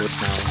the wood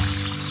now.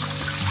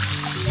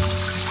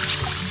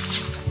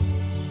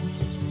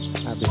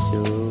 Habis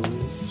itu.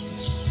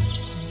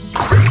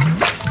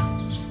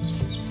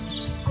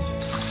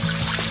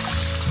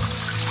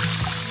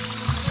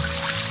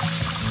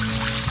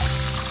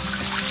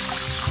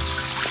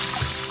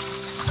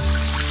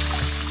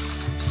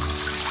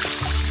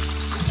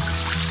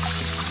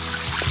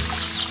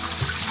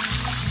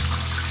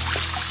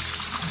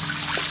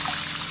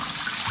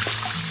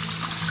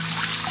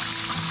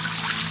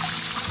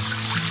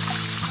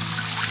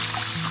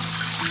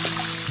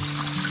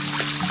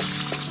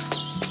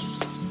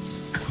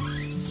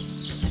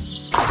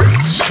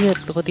 Shit,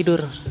 kok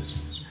tidur?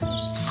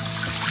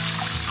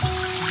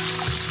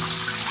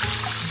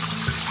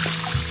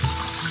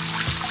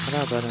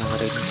 Kenapa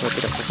hari ini kok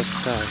tidak fokus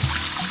sekali?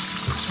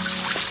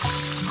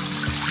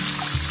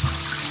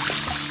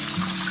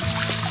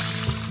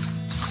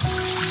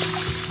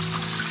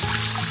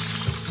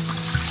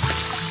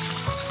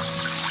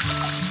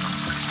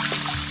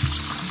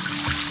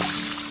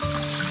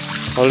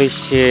 Holy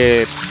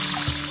shit,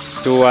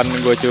 cuan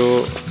gue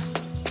cu.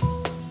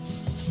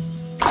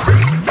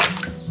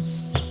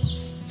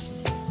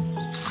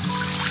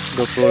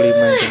 $25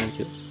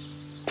 lucu.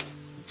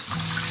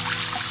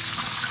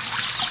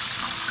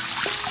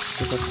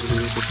 Kita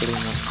beli $25.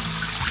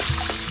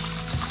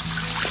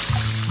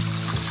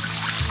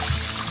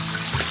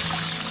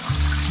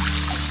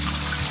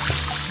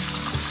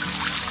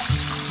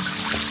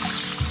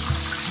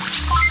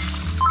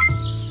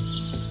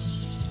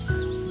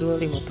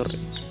 $25.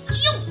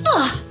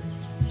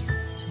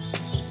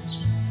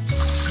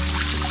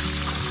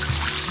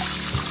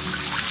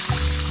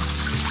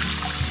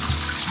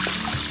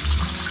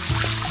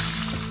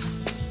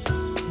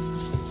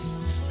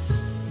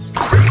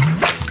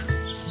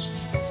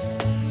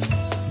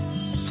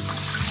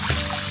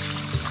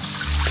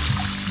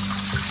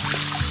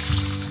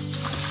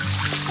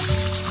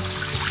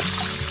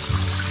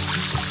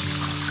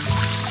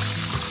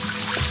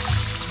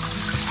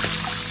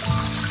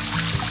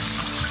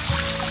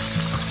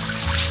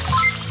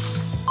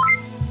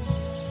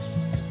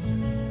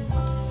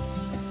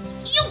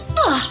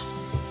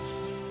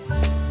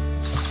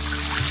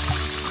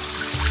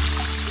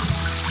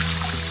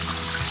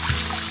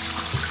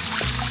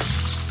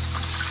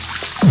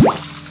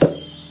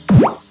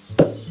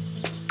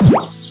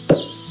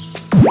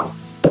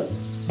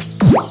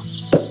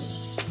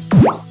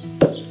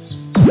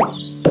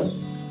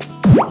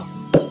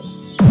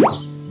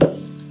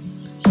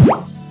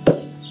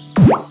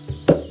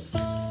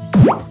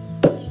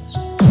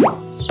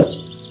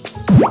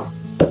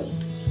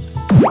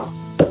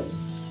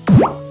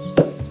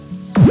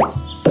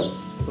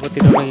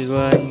 Tidur lagi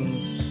gua.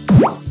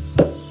 Sambil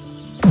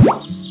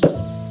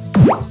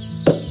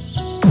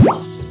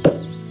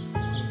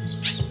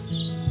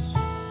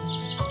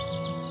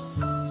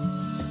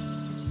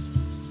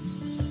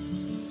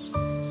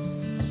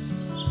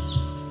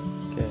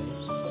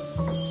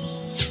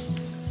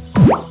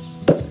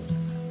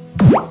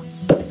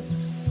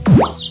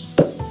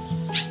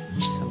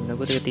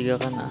gue tiga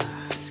kan,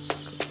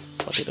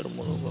 kok tidur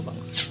mulu gua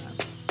bangsa.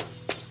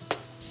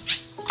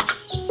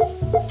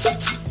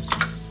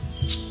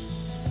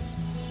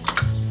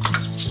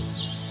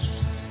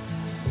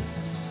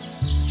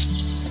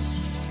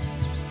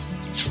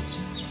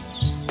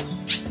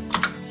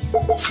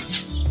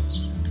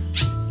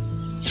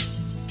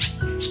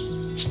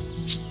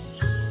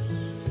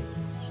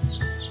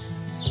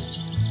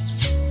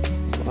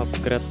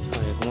 Upgrade,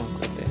 oh ya, gue mau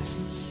upgrade ya.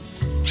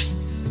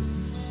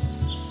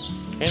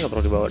 Kayaknya nggak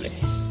perlu dibawa deh.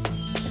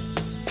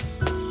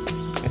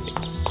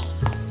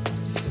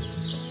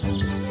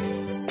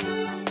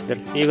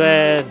 There's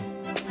even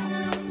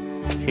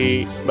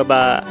si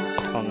Baba.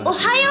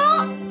 Ohayo.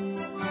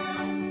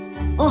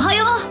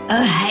 Ohayo.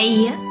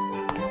 Ohayo.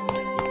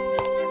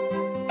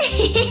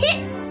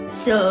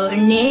 So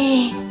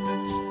ne.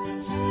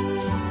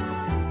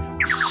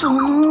 So.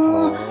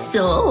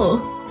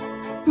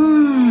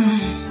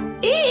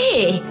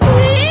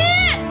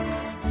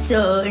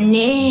 So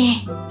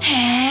ne.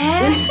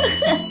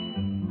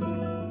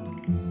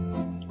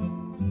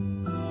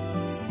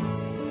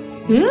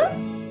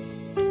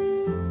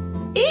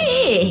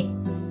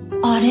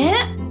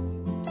 Are?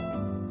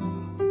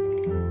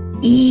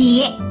 いい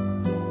え。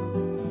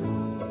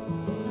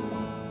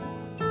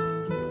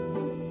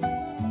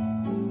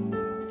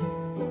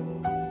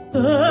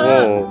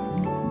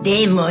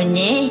でも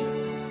ね。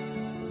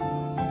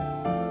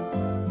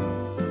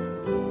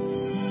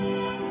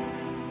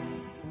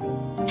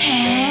へ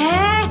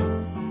え。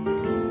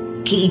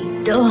きっ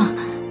と。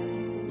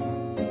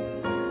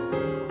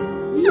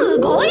す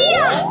ごい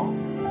や。よ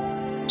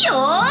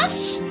ー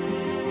し。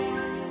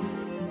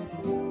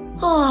は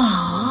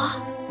あ。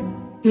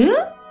え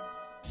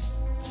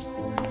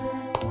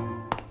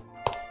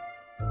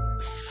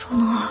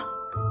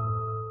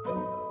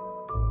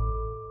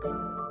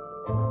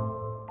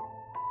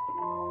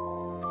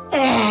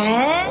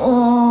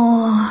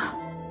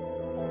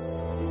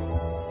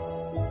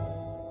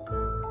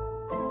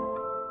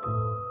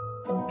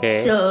？Okay.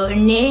 そう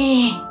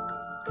ね。や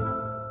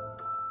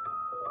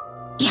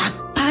っ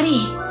ぱり。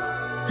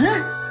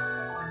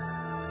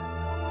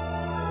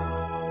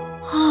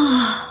は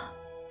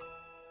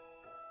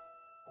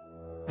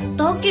あ。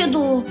だけ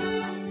ど。よ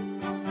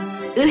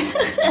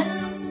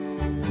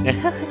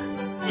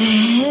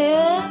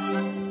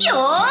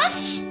ー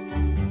し。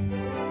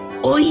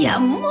おや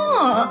もう。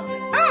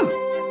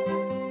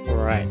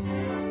Alright.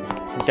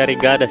 Mencari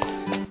gadas.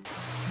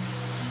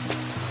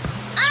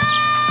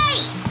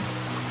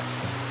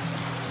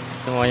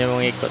 Semuanya mau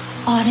ngikut.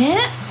 あれや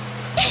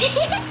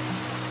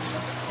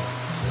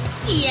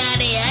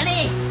れやれ。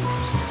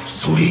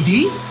それ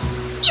で？よ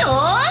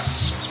ー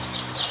し。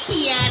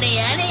やれ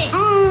やれ。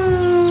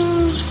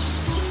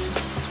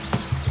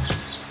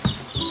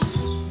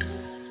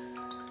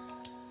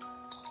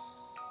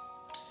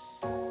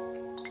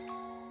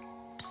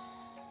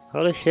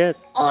Holy shit.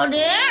 あれ？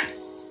やっ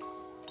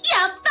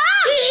たー。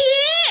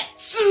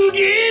す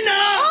げえな。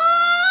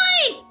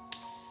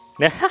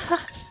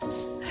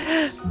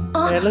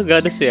Lo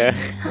gadas ya? ね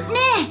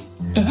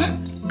え。こん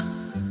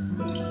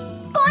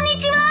に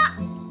ちは。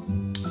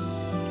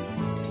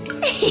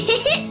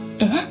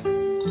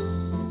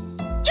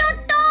ちょっ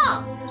と。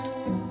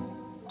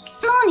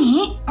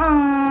何？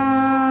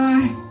な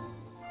ん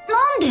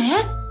で？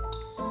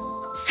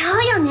そう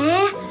よね。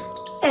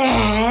や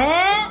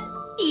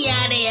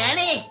れや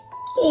れ。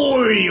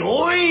おい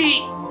おい。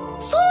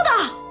そう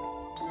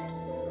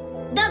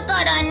だ。だ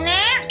からね。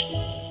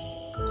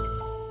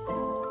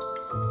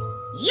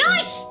よ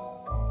し。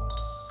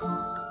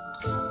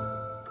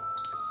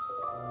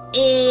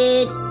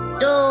ちょっ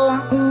と。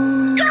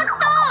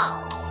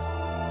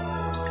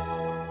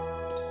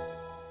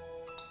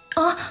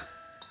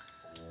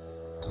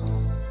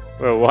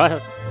Well,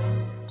 what?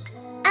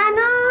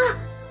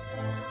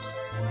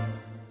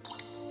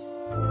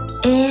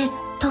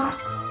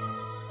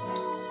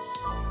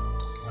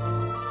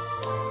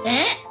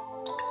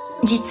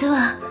 実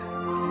は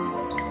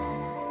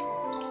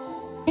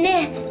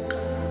ねえ。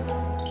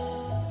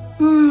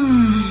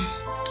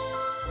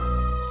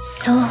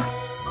そう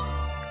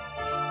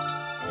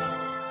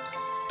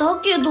だ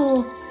け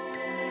ど。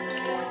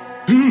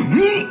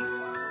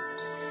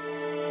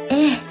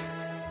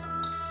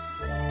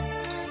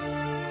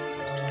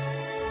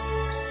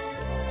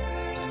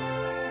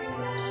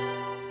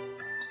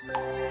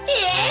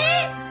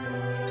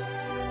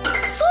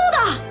そうだ。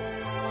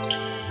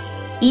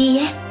いい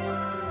え。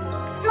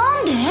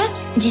なんで？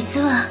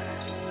実は。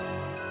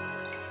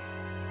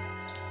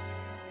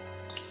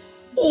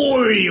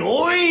おい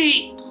お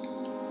い。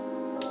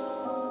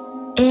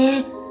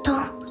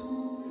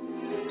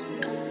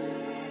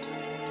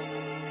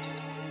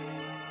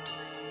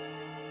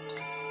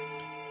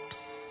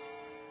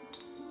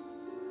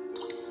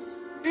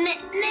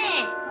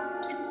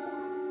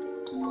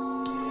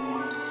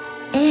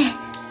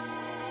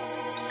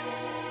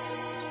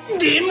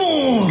でも。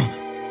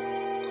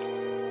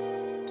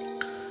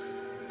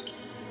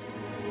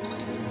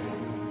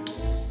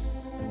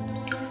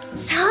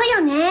そう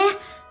よね。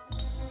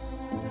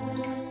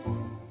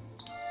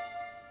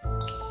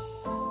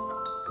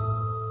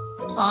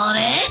あれ？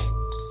も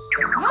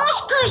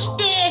しかし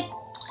て。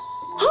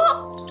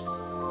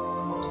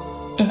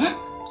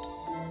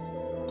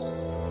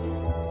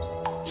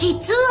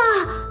実は。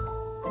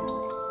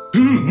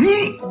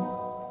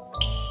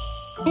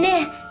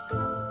ね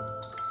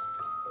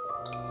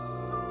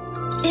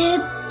え。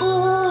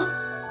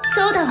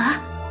そうだわ。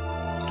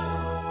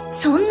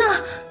そんな。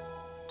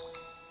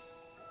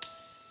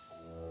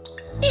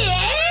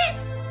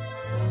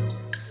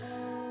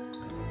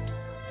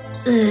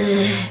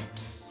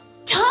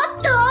ちょっ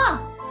と。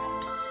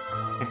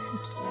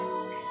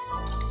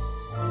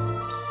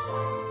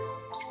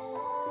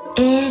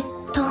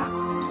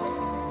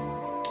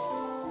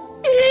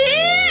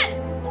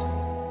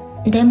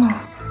でも。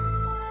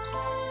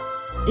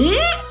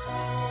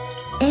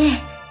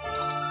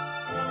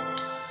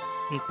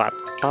4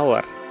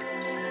 power.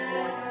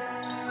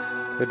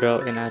 To draw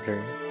another.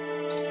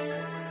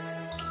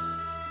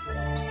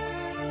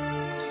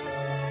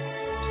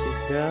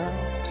 3.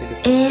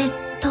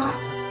 Satu.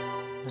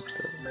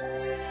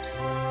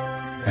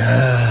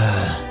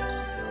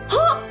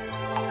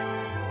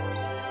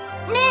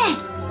 ね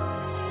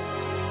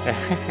え。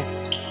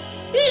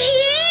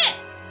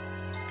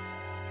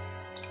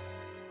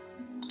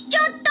ちょ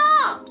っと。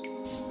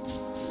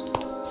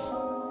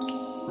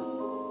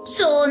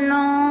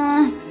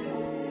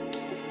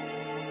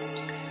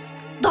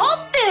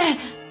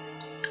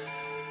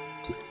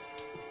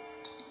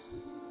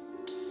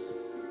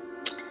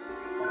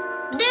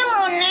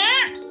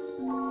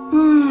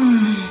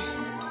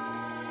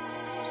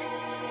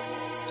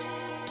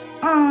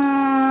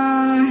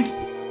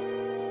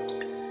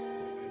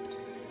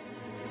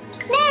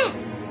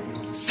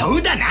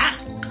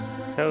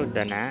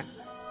Ada nak.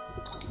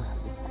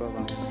 Gua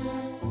bang.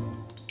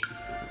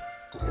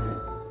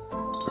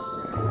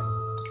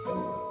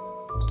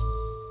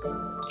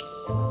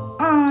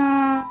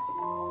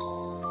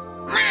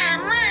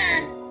 Mama.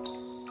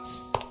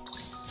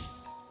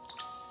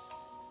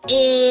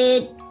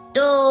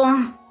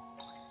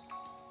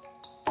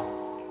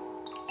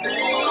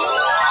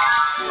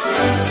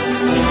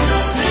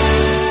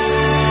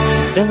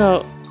 Dia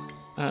nggak.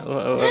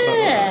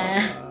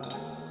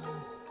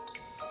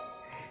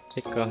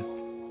 Iko.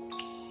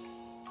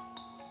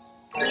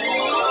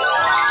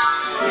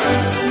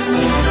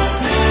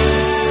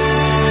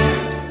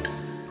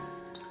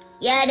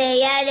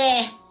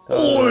 Yade.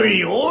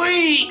 Oi.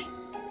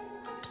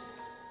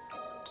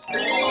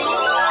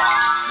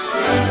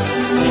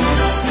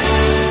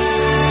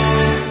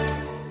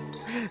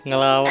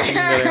 Ngelawak.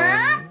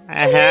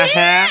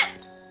 Yade.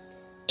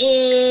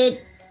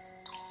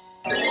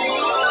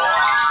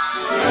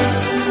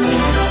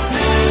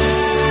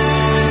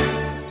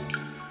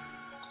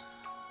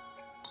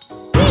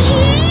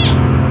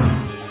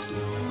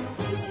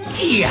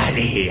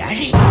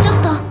 ちょ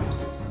っと。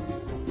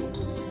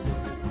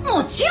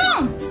もち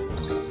ろん。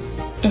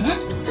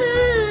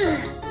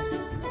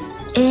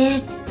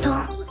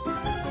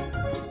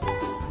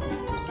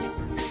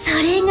そ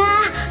れが。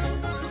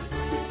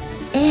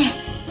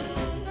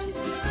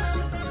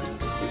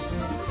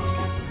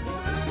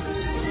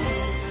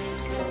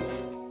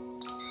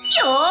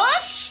よー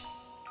し。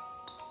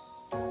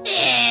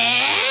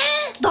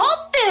だっ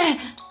て。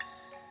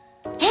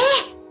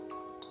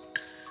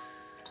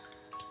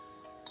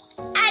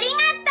ありが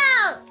と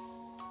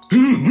う。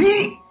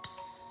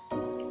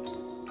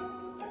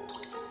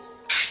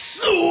く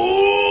そー。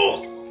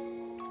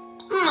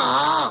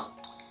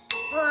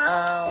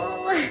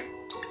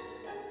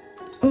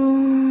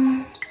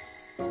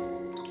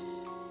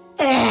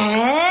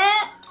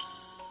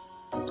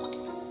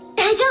大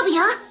丈夫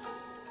よ。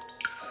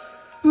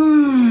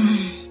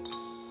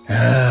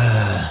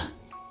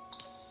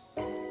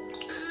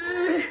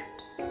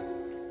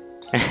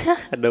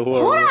Ada ほ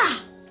worm. ら。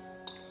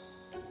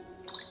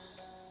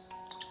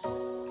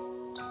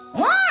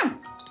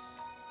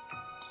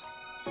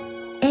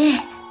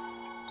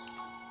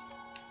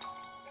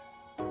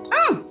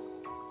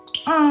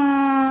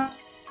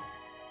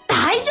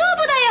大丈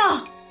夫だ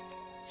よ。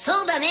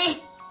そうだね。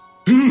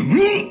よ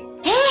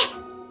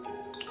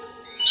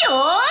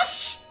ー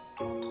し。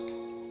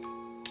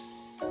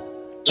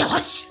よ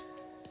し。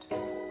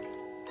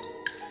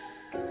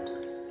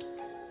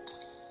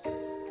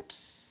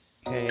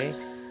Oke.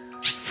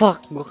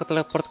 Fuck, gua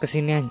keteleport ke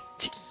sini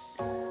anjing.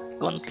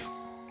 Kont.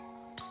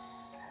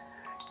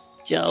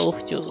 Jauh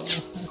cuy.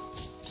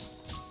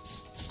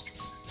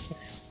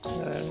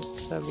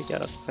 Kita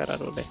bicara ke Vera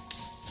dulu deh.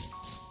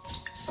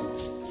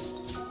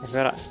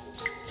 Vera.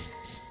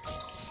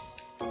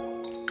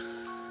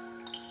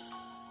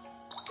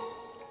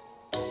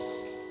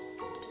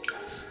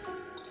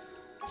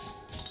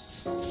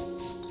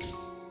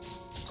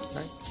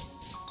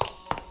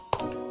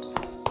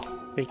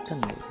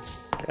 Ikan nggak?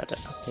 Nggak ada.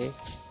 Oke.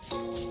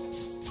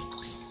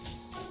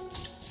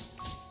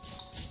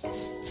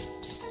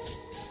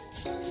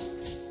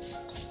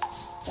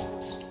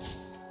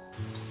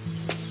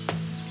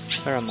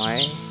 Where am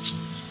I?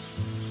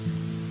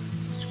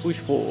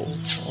 Wishful.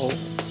 Oh.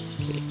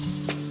 Okay.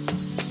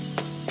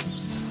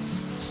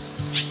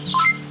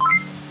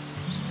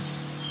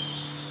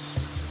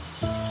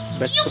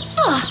 Besok.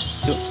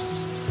 Yuk.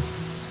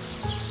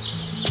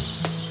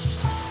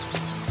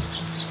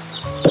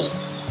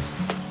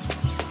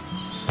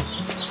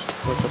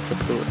 Chop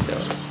the wood.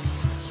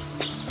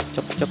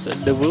 Chop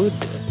the wood.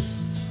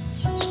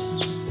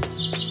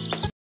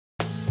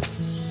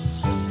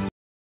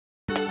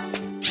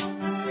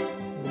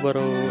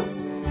 Baru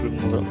belum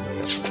ngobrol.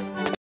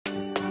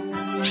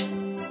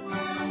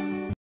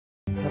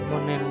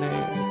 Karena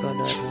nenek itu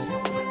ada.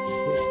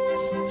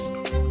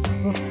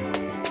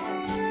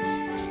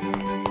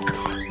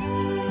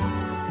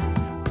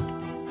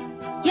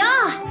 Ya.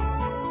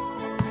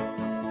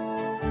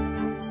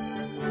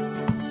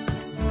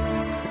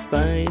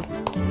 Bye.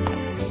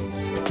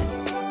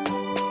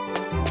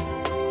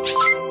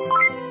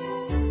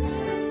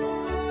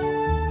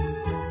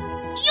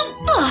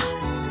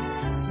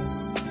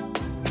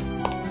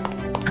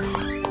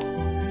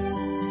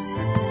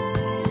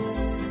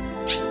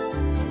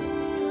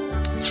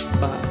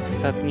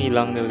 Saat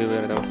ngilang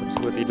tiba-tiba tahu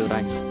gue tidur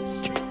aja.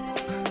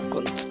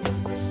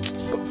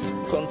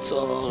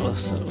 Konsol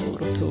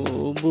seluruh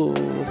tubuh.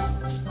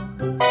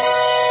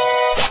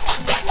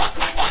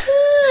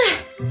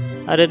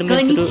 Ada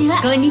demi itu.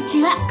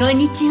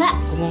 Konnichiwa.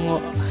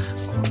 Ngomong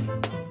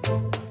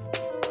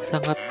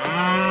sangat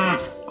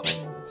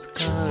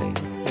sekali.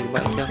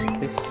 Dibaca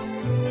please.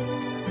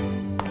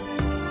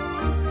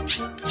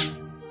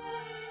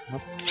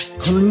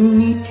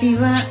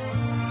 Konnichiwa.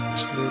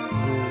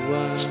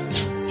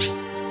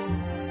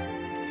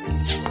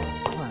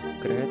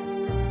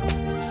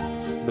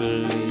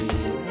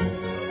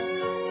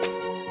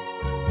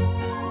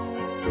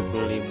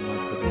 Beli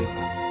 25 tuh.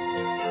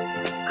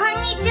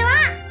 Konnichiwa.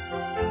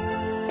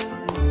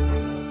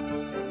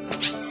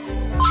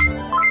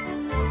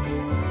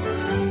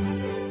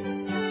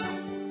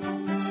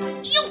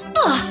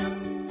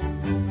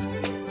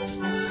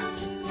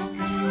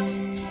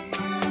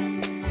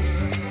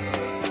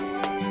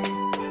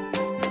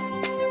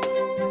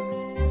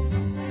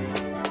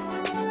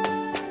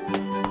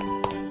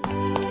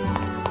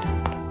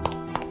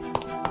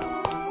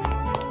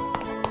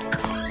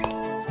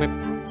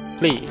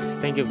 please.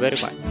 Thank you very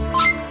much.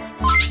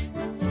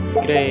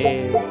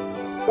 Great.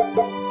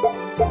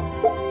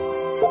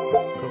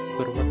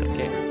 Cover water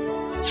can.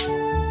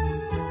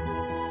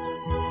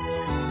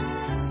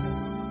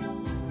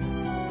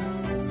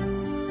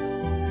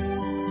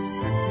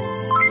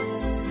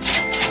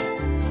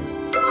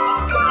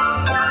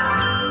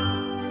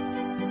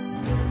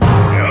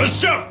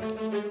 Yossha!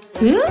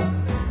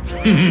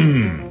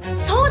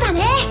 そうだ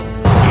ね。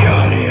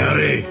やれや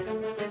れ。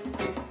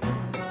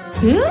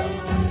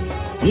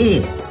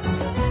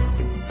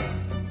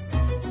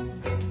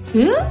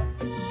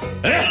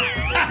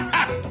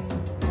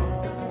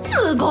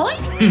すごい。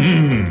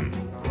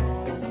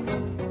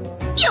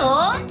よ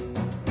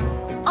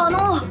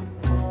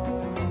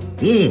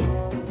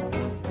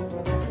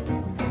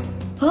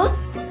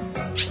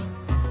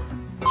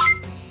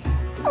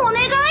お願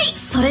い。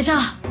それじゃあ。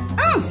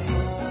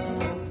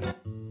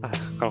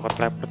Kalau kata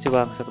teleport sih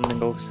bang, sebenarnya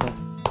nggak usah.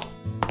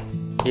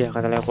 Iya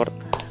kata teleport.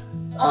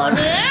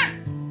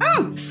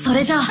 そ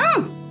れじゃあ。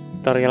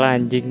Tutorial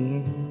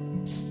anjing.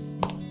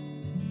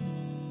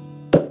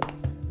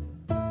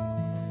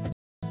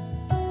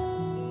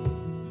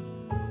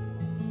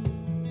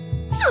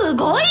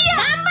 Sugoi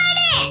ya.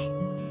 Ganbare.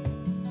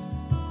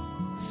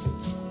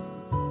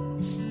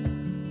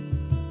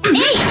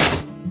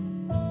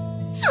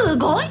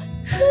 Sugoi.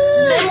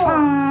 Demo.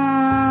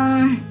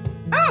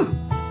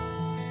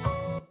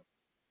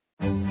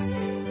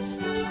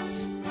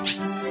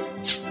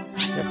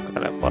 Ya kata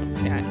teleport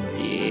si anjing.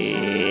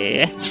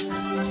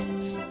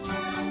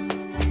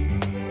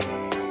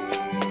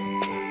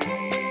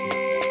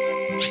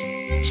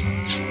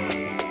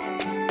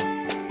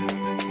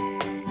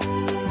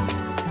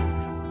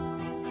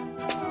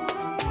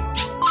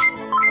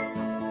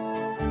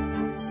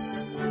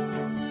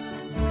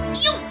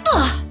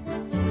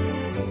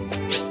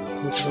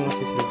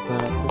 Masih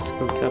 1.500,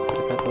 kalau bisa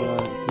upgrade satu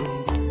lagi.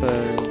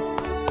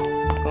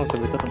 Kok bisa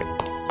betul deh.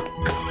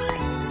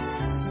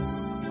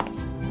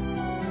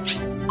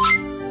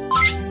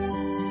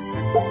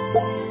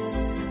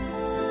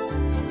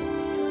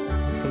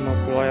 Semua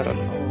pelayaran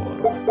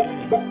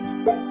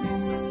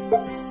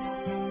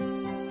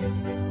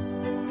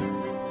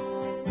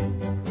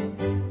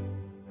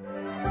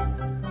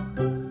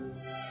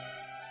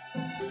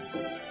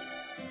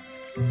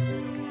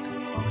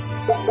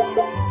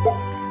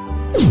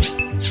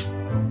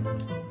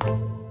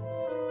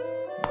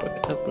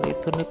kita beli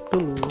turnip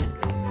dulu.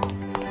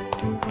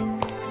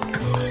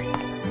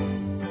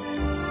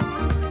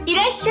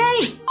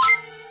 Irashai.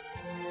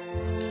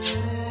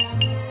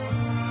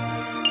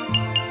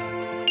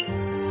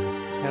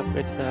 Ya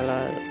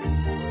salah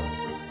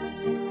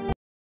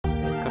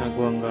karena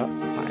gua nggak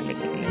mainin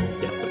ini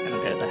ya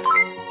nanti ada.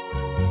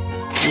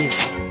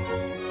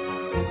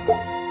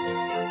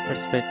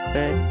 First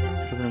backpack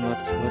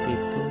 1.500 buat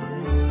itu.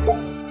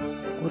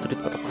 Gua tuh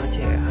dikotak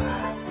aja ya.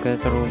 Ke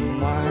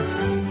rumah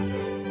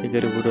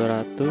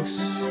 3.200.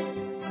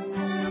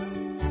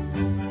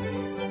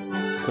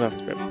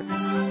 Craft backpack.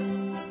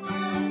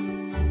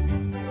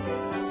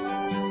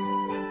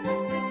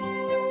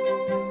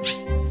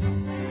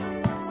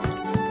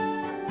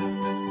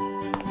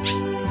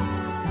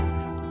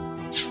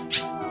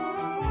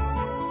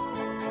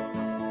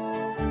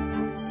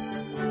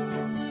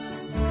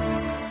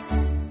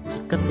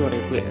 Chicken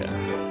 2.000 ya.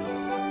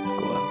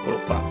 Gua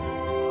lupa.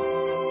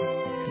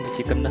 Sini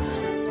chicken dah.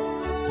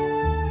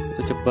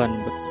 Itu ceban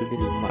buat beli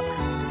 5.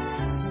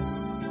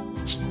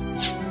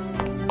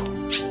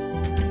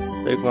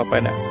 Tadi gua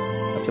ngapain ya?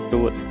 Capture the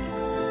wood.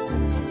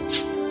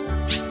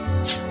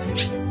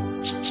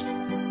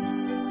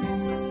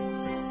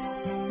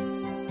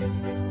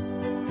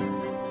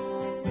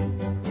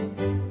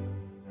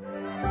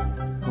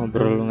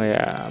 Ngobrol nggak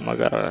ya,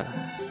 magar.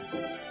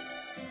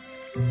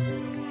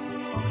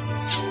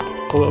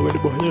 Kok apa di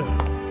bawahnya?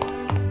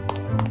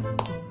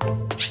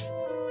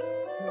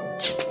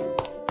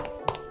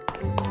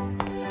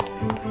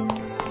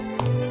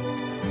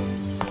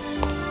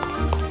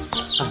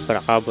 Pada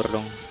kabur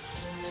dong.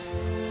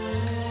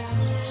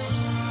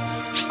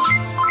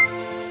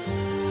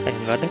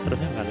 Nggak ada,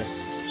 terusnya nggak ada.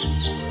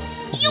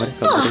 Nggak ada,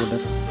 kabur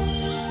bener.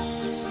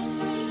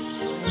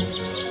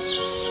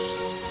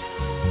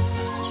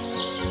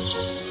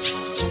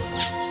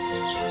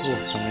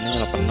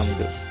 Stamina 86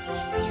 tuh.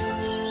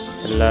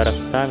 Larang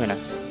stamina.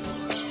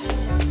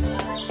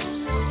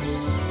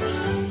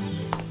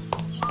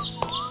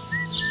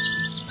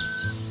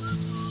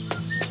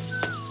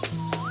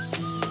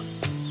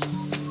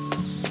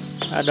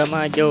 Ada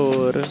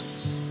major.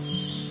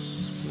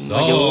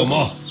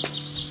 Domo.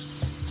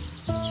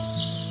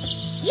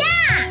 Ya.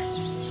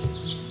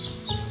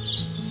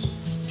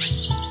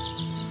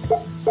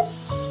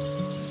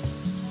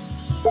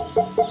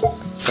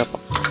 Berapa?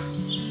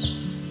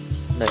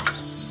 Udah.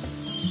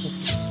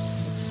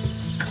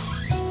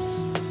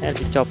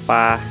 Si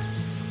Copa.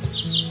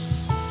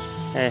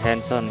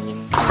 Hanson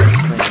anjing.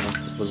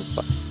 Gue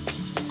lupa.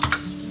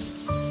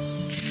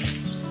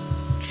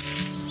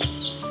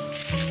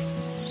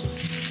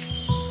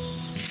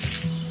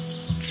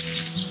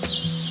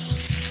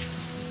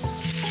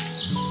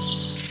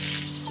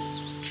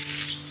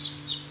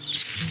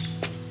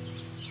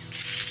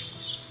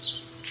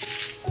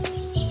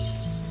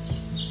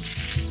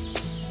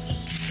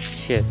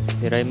 Shit,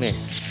 did I miss?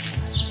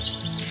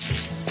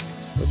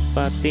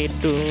 Lupa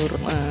tidur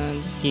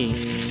lagi.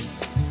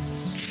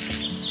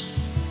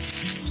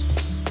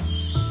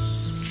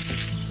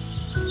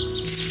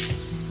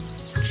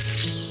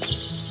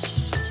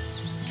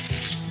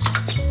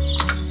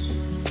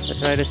 Let's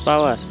try this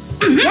power.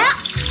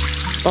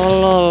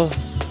 Tolol.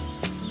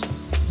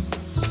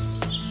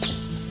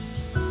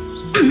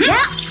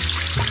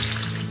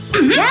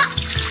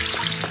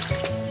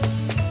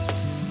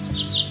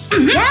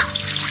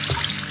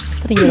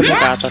 Tinggal ke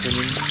atas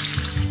ini.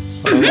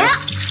 Tolol.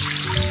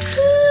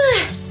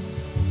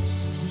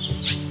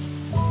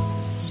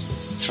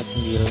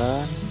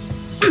 49.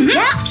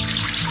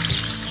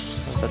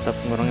 Tetap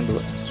ngurangin 2.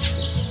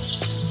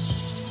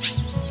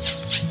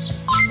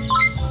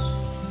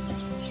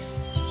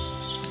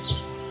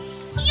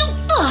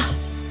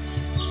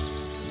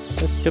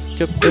 Cup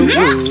cup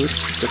bagus,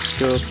 cup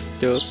cup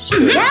cup.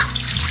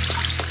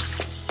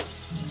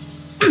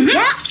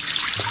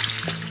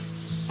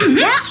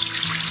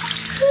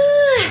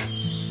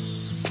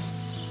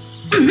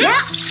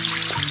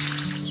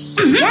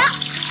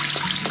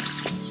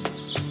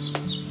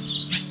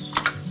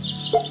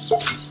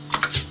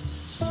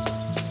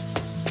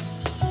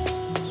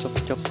 Cup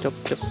cup cup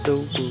cup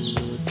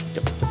bagus,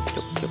 cup cup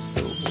cup cup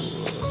bagus.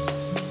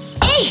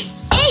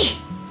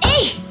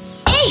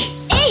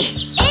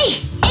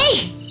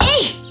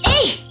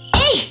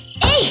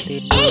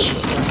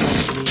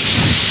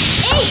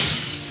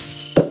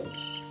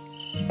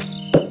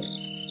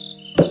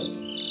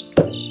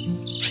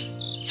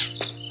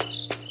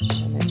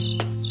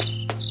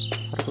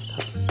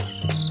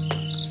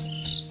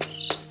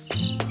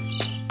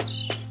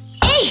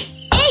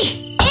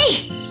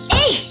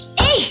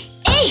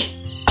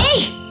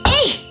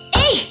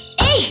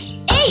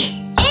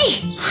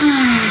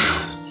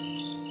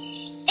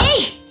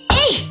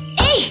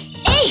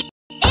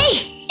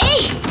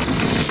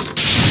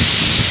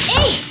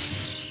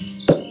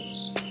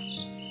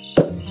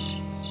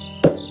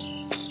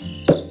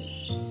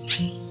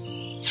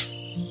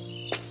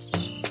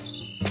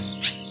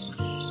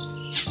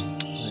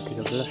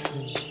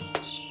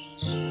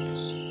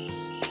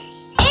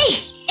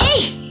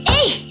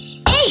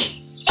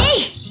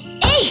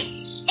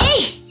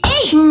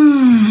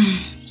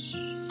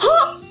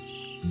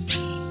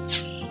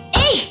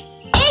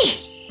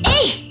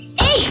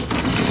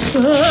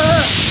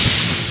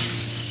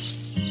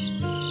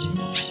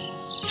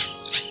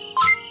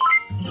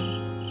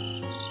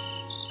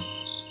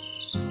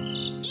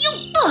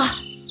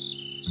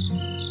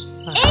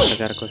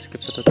 Agar aku skip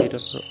satu tidur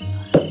bro.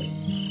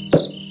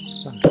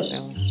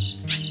 Emang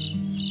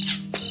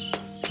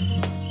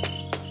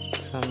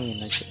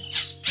stamina aja.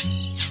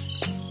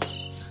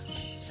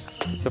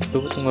 Cukup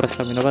dulu nguras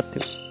stamina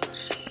banget.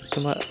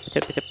 Cuma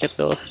pencet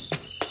doang.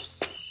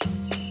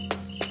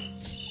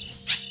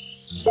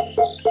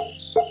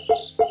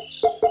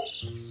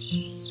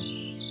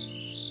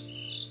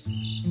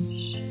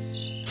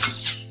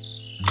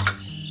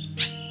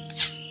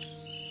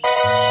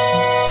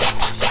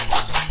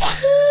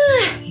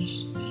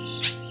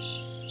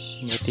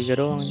 Tiga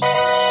doang ini.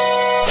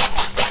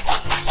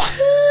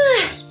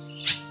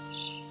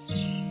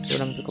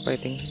 Belum cukup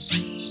rating.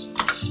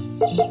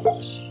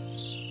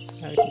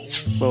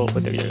 Wow,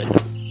 betul jaga.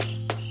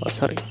 Oh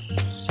sorry,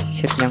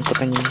 shit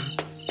nyangkut anjing.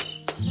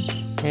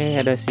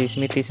 Ada si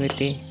Smithy.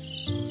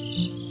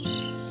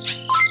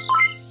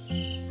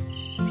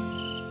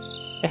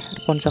 Ada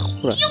pohon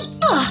sakura.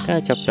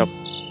 Cap.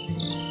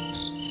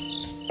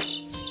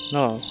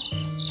 No.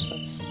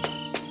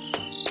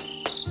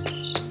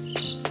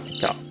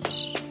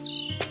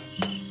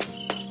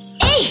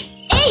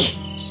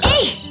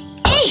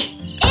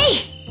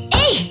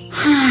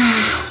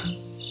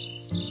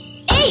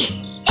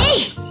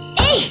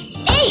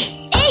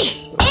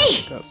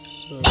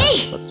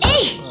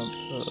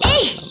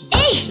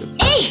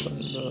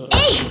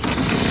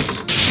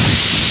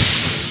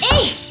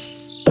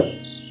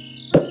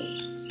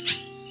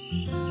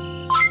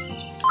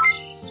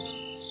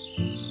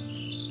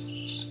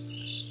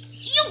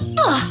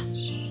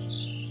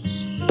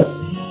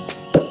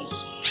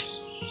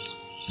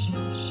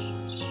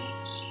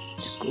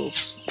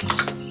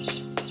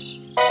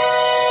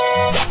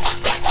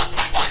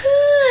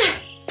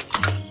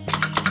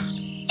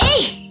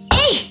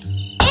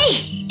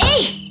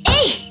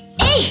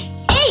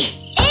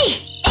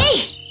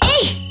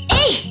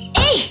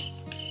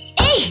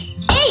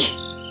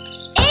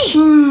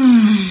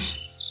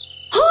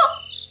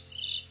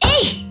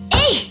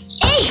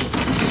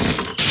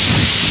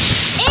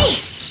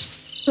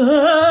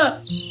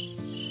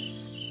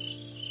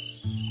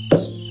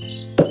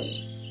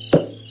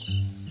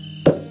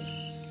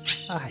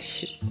 Ah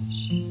shit.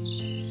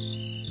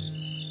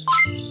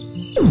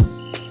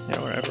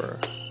 Yeah, whatever.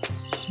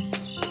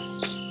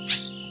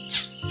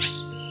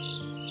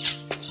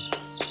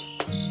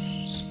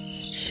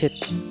 Shit.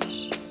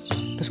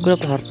 Terus gue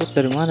dapet hardwood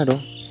dari mana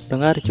dong? Udah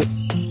nggak ada cuy.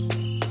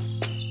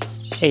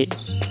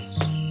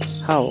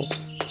 How?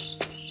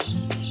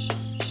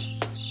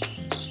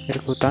 Dari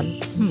hutan?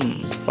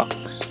 Fuck.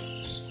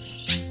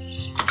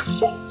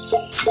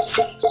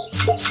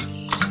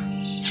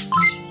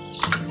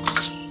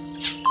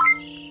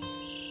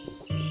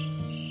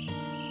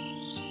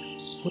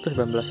 tuh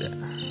 19 ya?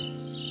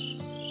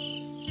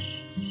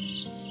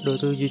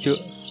 27 cu.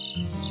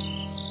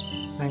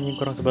 Anjing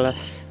kurang 11.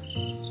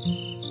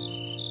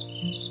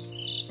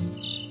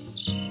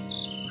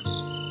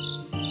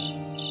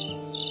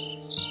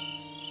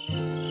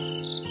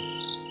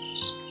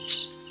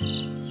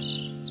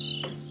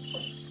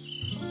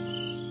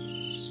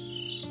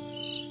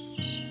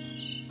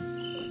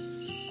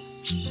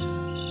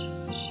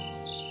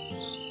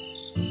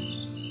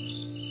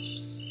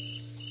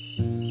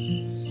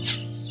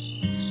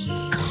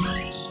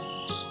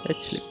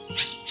 Let's sleep.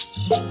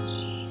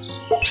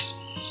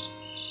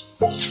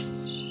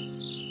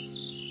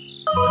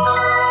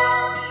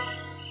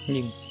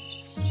 Anjing,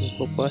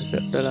 buka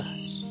puasa adalah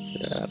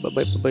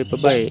bye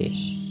bye.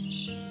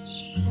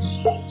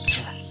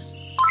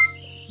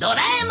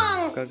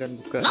 Doraemon, Kalian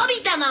buka.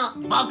 Nobita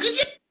no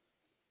Bokuju.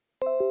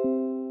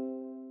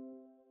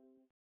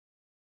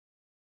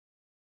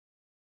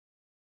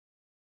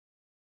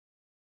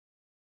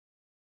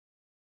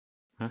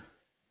 Hah?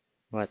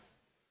 What?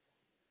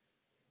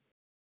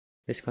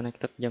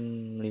 Disconnected jam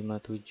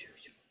 57.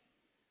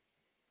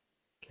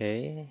 Oke.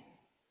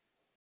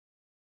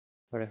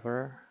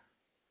 Whatever.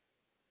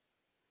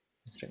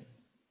 String.